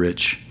to be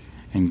rich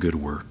in good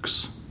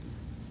works.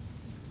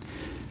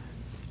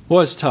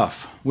 Boy, it's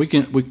tough. We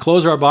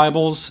close our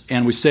Bibles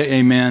and we say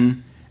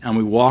amen, and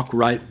we walk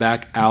right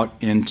back out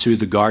into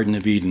the Garden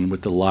of Eden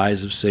with the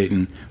lies of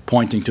Satan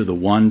pointing to the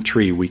one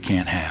tree we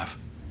can't have.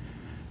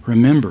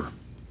 Remember,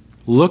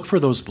 look for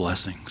those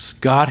blessings.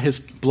 God has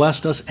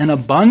blessed us in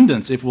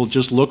abundance if we'll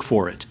just look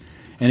for it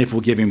and if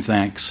we'll give him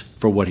thanks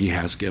for what he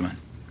has given.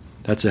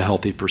 That's a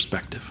healthy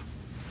perspective.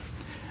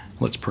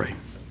 Let's pray.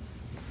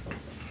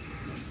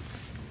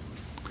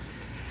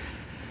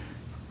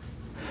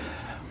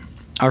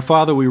 Our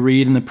Father, we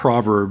read in the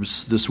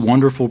Proverbs this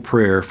wonderful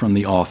prayer from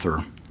the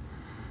author.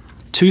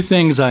 2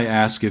 things I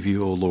ask of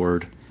you, O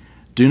Lord.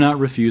 Do not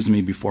refuse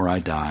me before I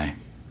die.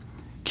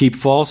 Keep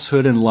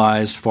falsehood and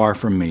lies far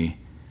from me.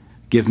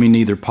 Give me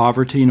neither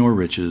poverty nor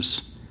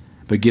riches,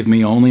 but give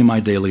me only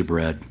my daily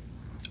bread.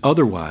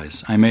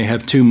 Otherwise, I may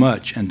have too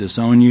much and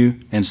disown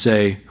you and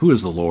say, who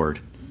is the Lord?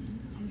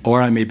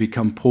 Or I may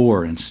become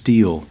poor and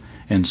steal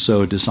and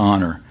so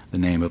dishonor the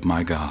name of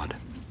my God.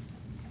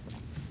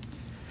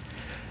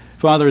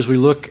 Father, as we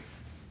look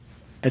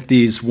at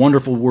these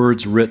wonderful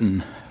words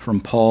written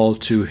from Paul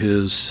to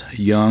his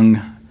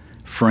young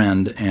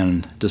friend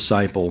and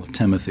disciple,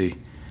 Timothy,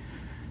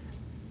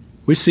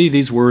 we see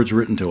these words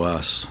written to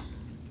us.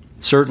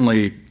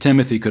 Certainly,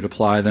 Timothy could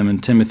apply them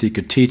and Timothy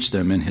could teach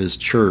them in his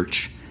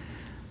church.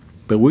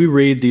 But we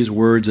read these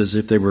words as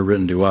if they were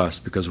written to us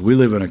because we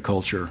live in a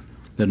culture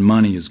that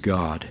money is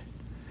God.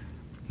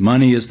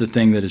 Money is the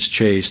thing that is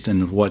chased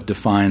and what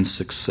defines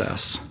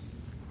success.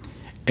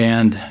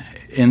 And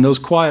in those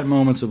quiet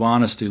moments of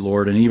honesty,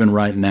 Lord, and even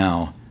right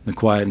now, the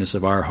quietness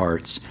of our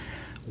hearts,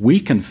 we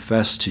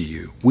confess to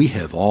you, we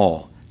have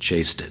all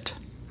chased it.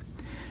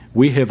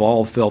 We have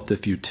all felt the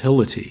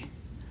futility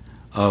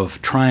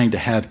of trying to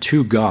have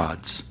 2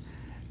 gods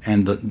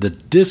and the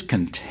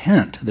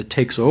discontent that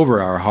takes over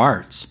our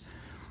hearts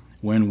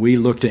when we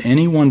look to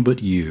anyone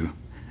but you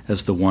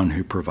as the one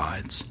who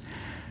provides.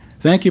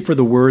 Thank you for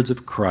the words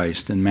of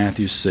Christ in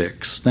Matthew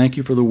 6. Thank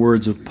you for the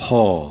words of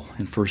Paul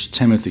in 1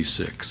 Timothy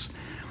 6.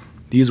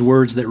 These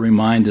words that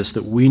remind us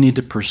that we need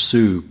to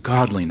pursue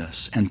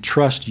godliness and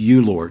trust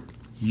you, Lord,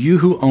 you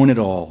who own it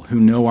all, who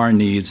know our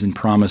needs and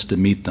promise to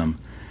meet them,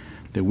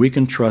 that we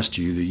can trust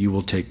you that you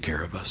will take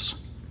care of us.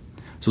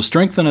 So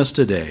strengthen us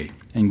today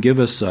and give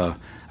us a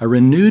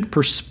renewed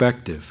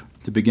perspective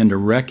to begin to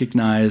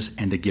recognize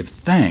and to give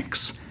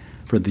thanks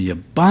for the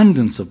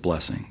abundance of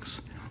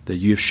blessings that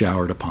you've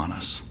showered upon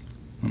us.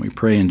 And we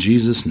pray in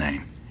Jesus'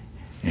 name,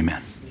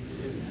 amen.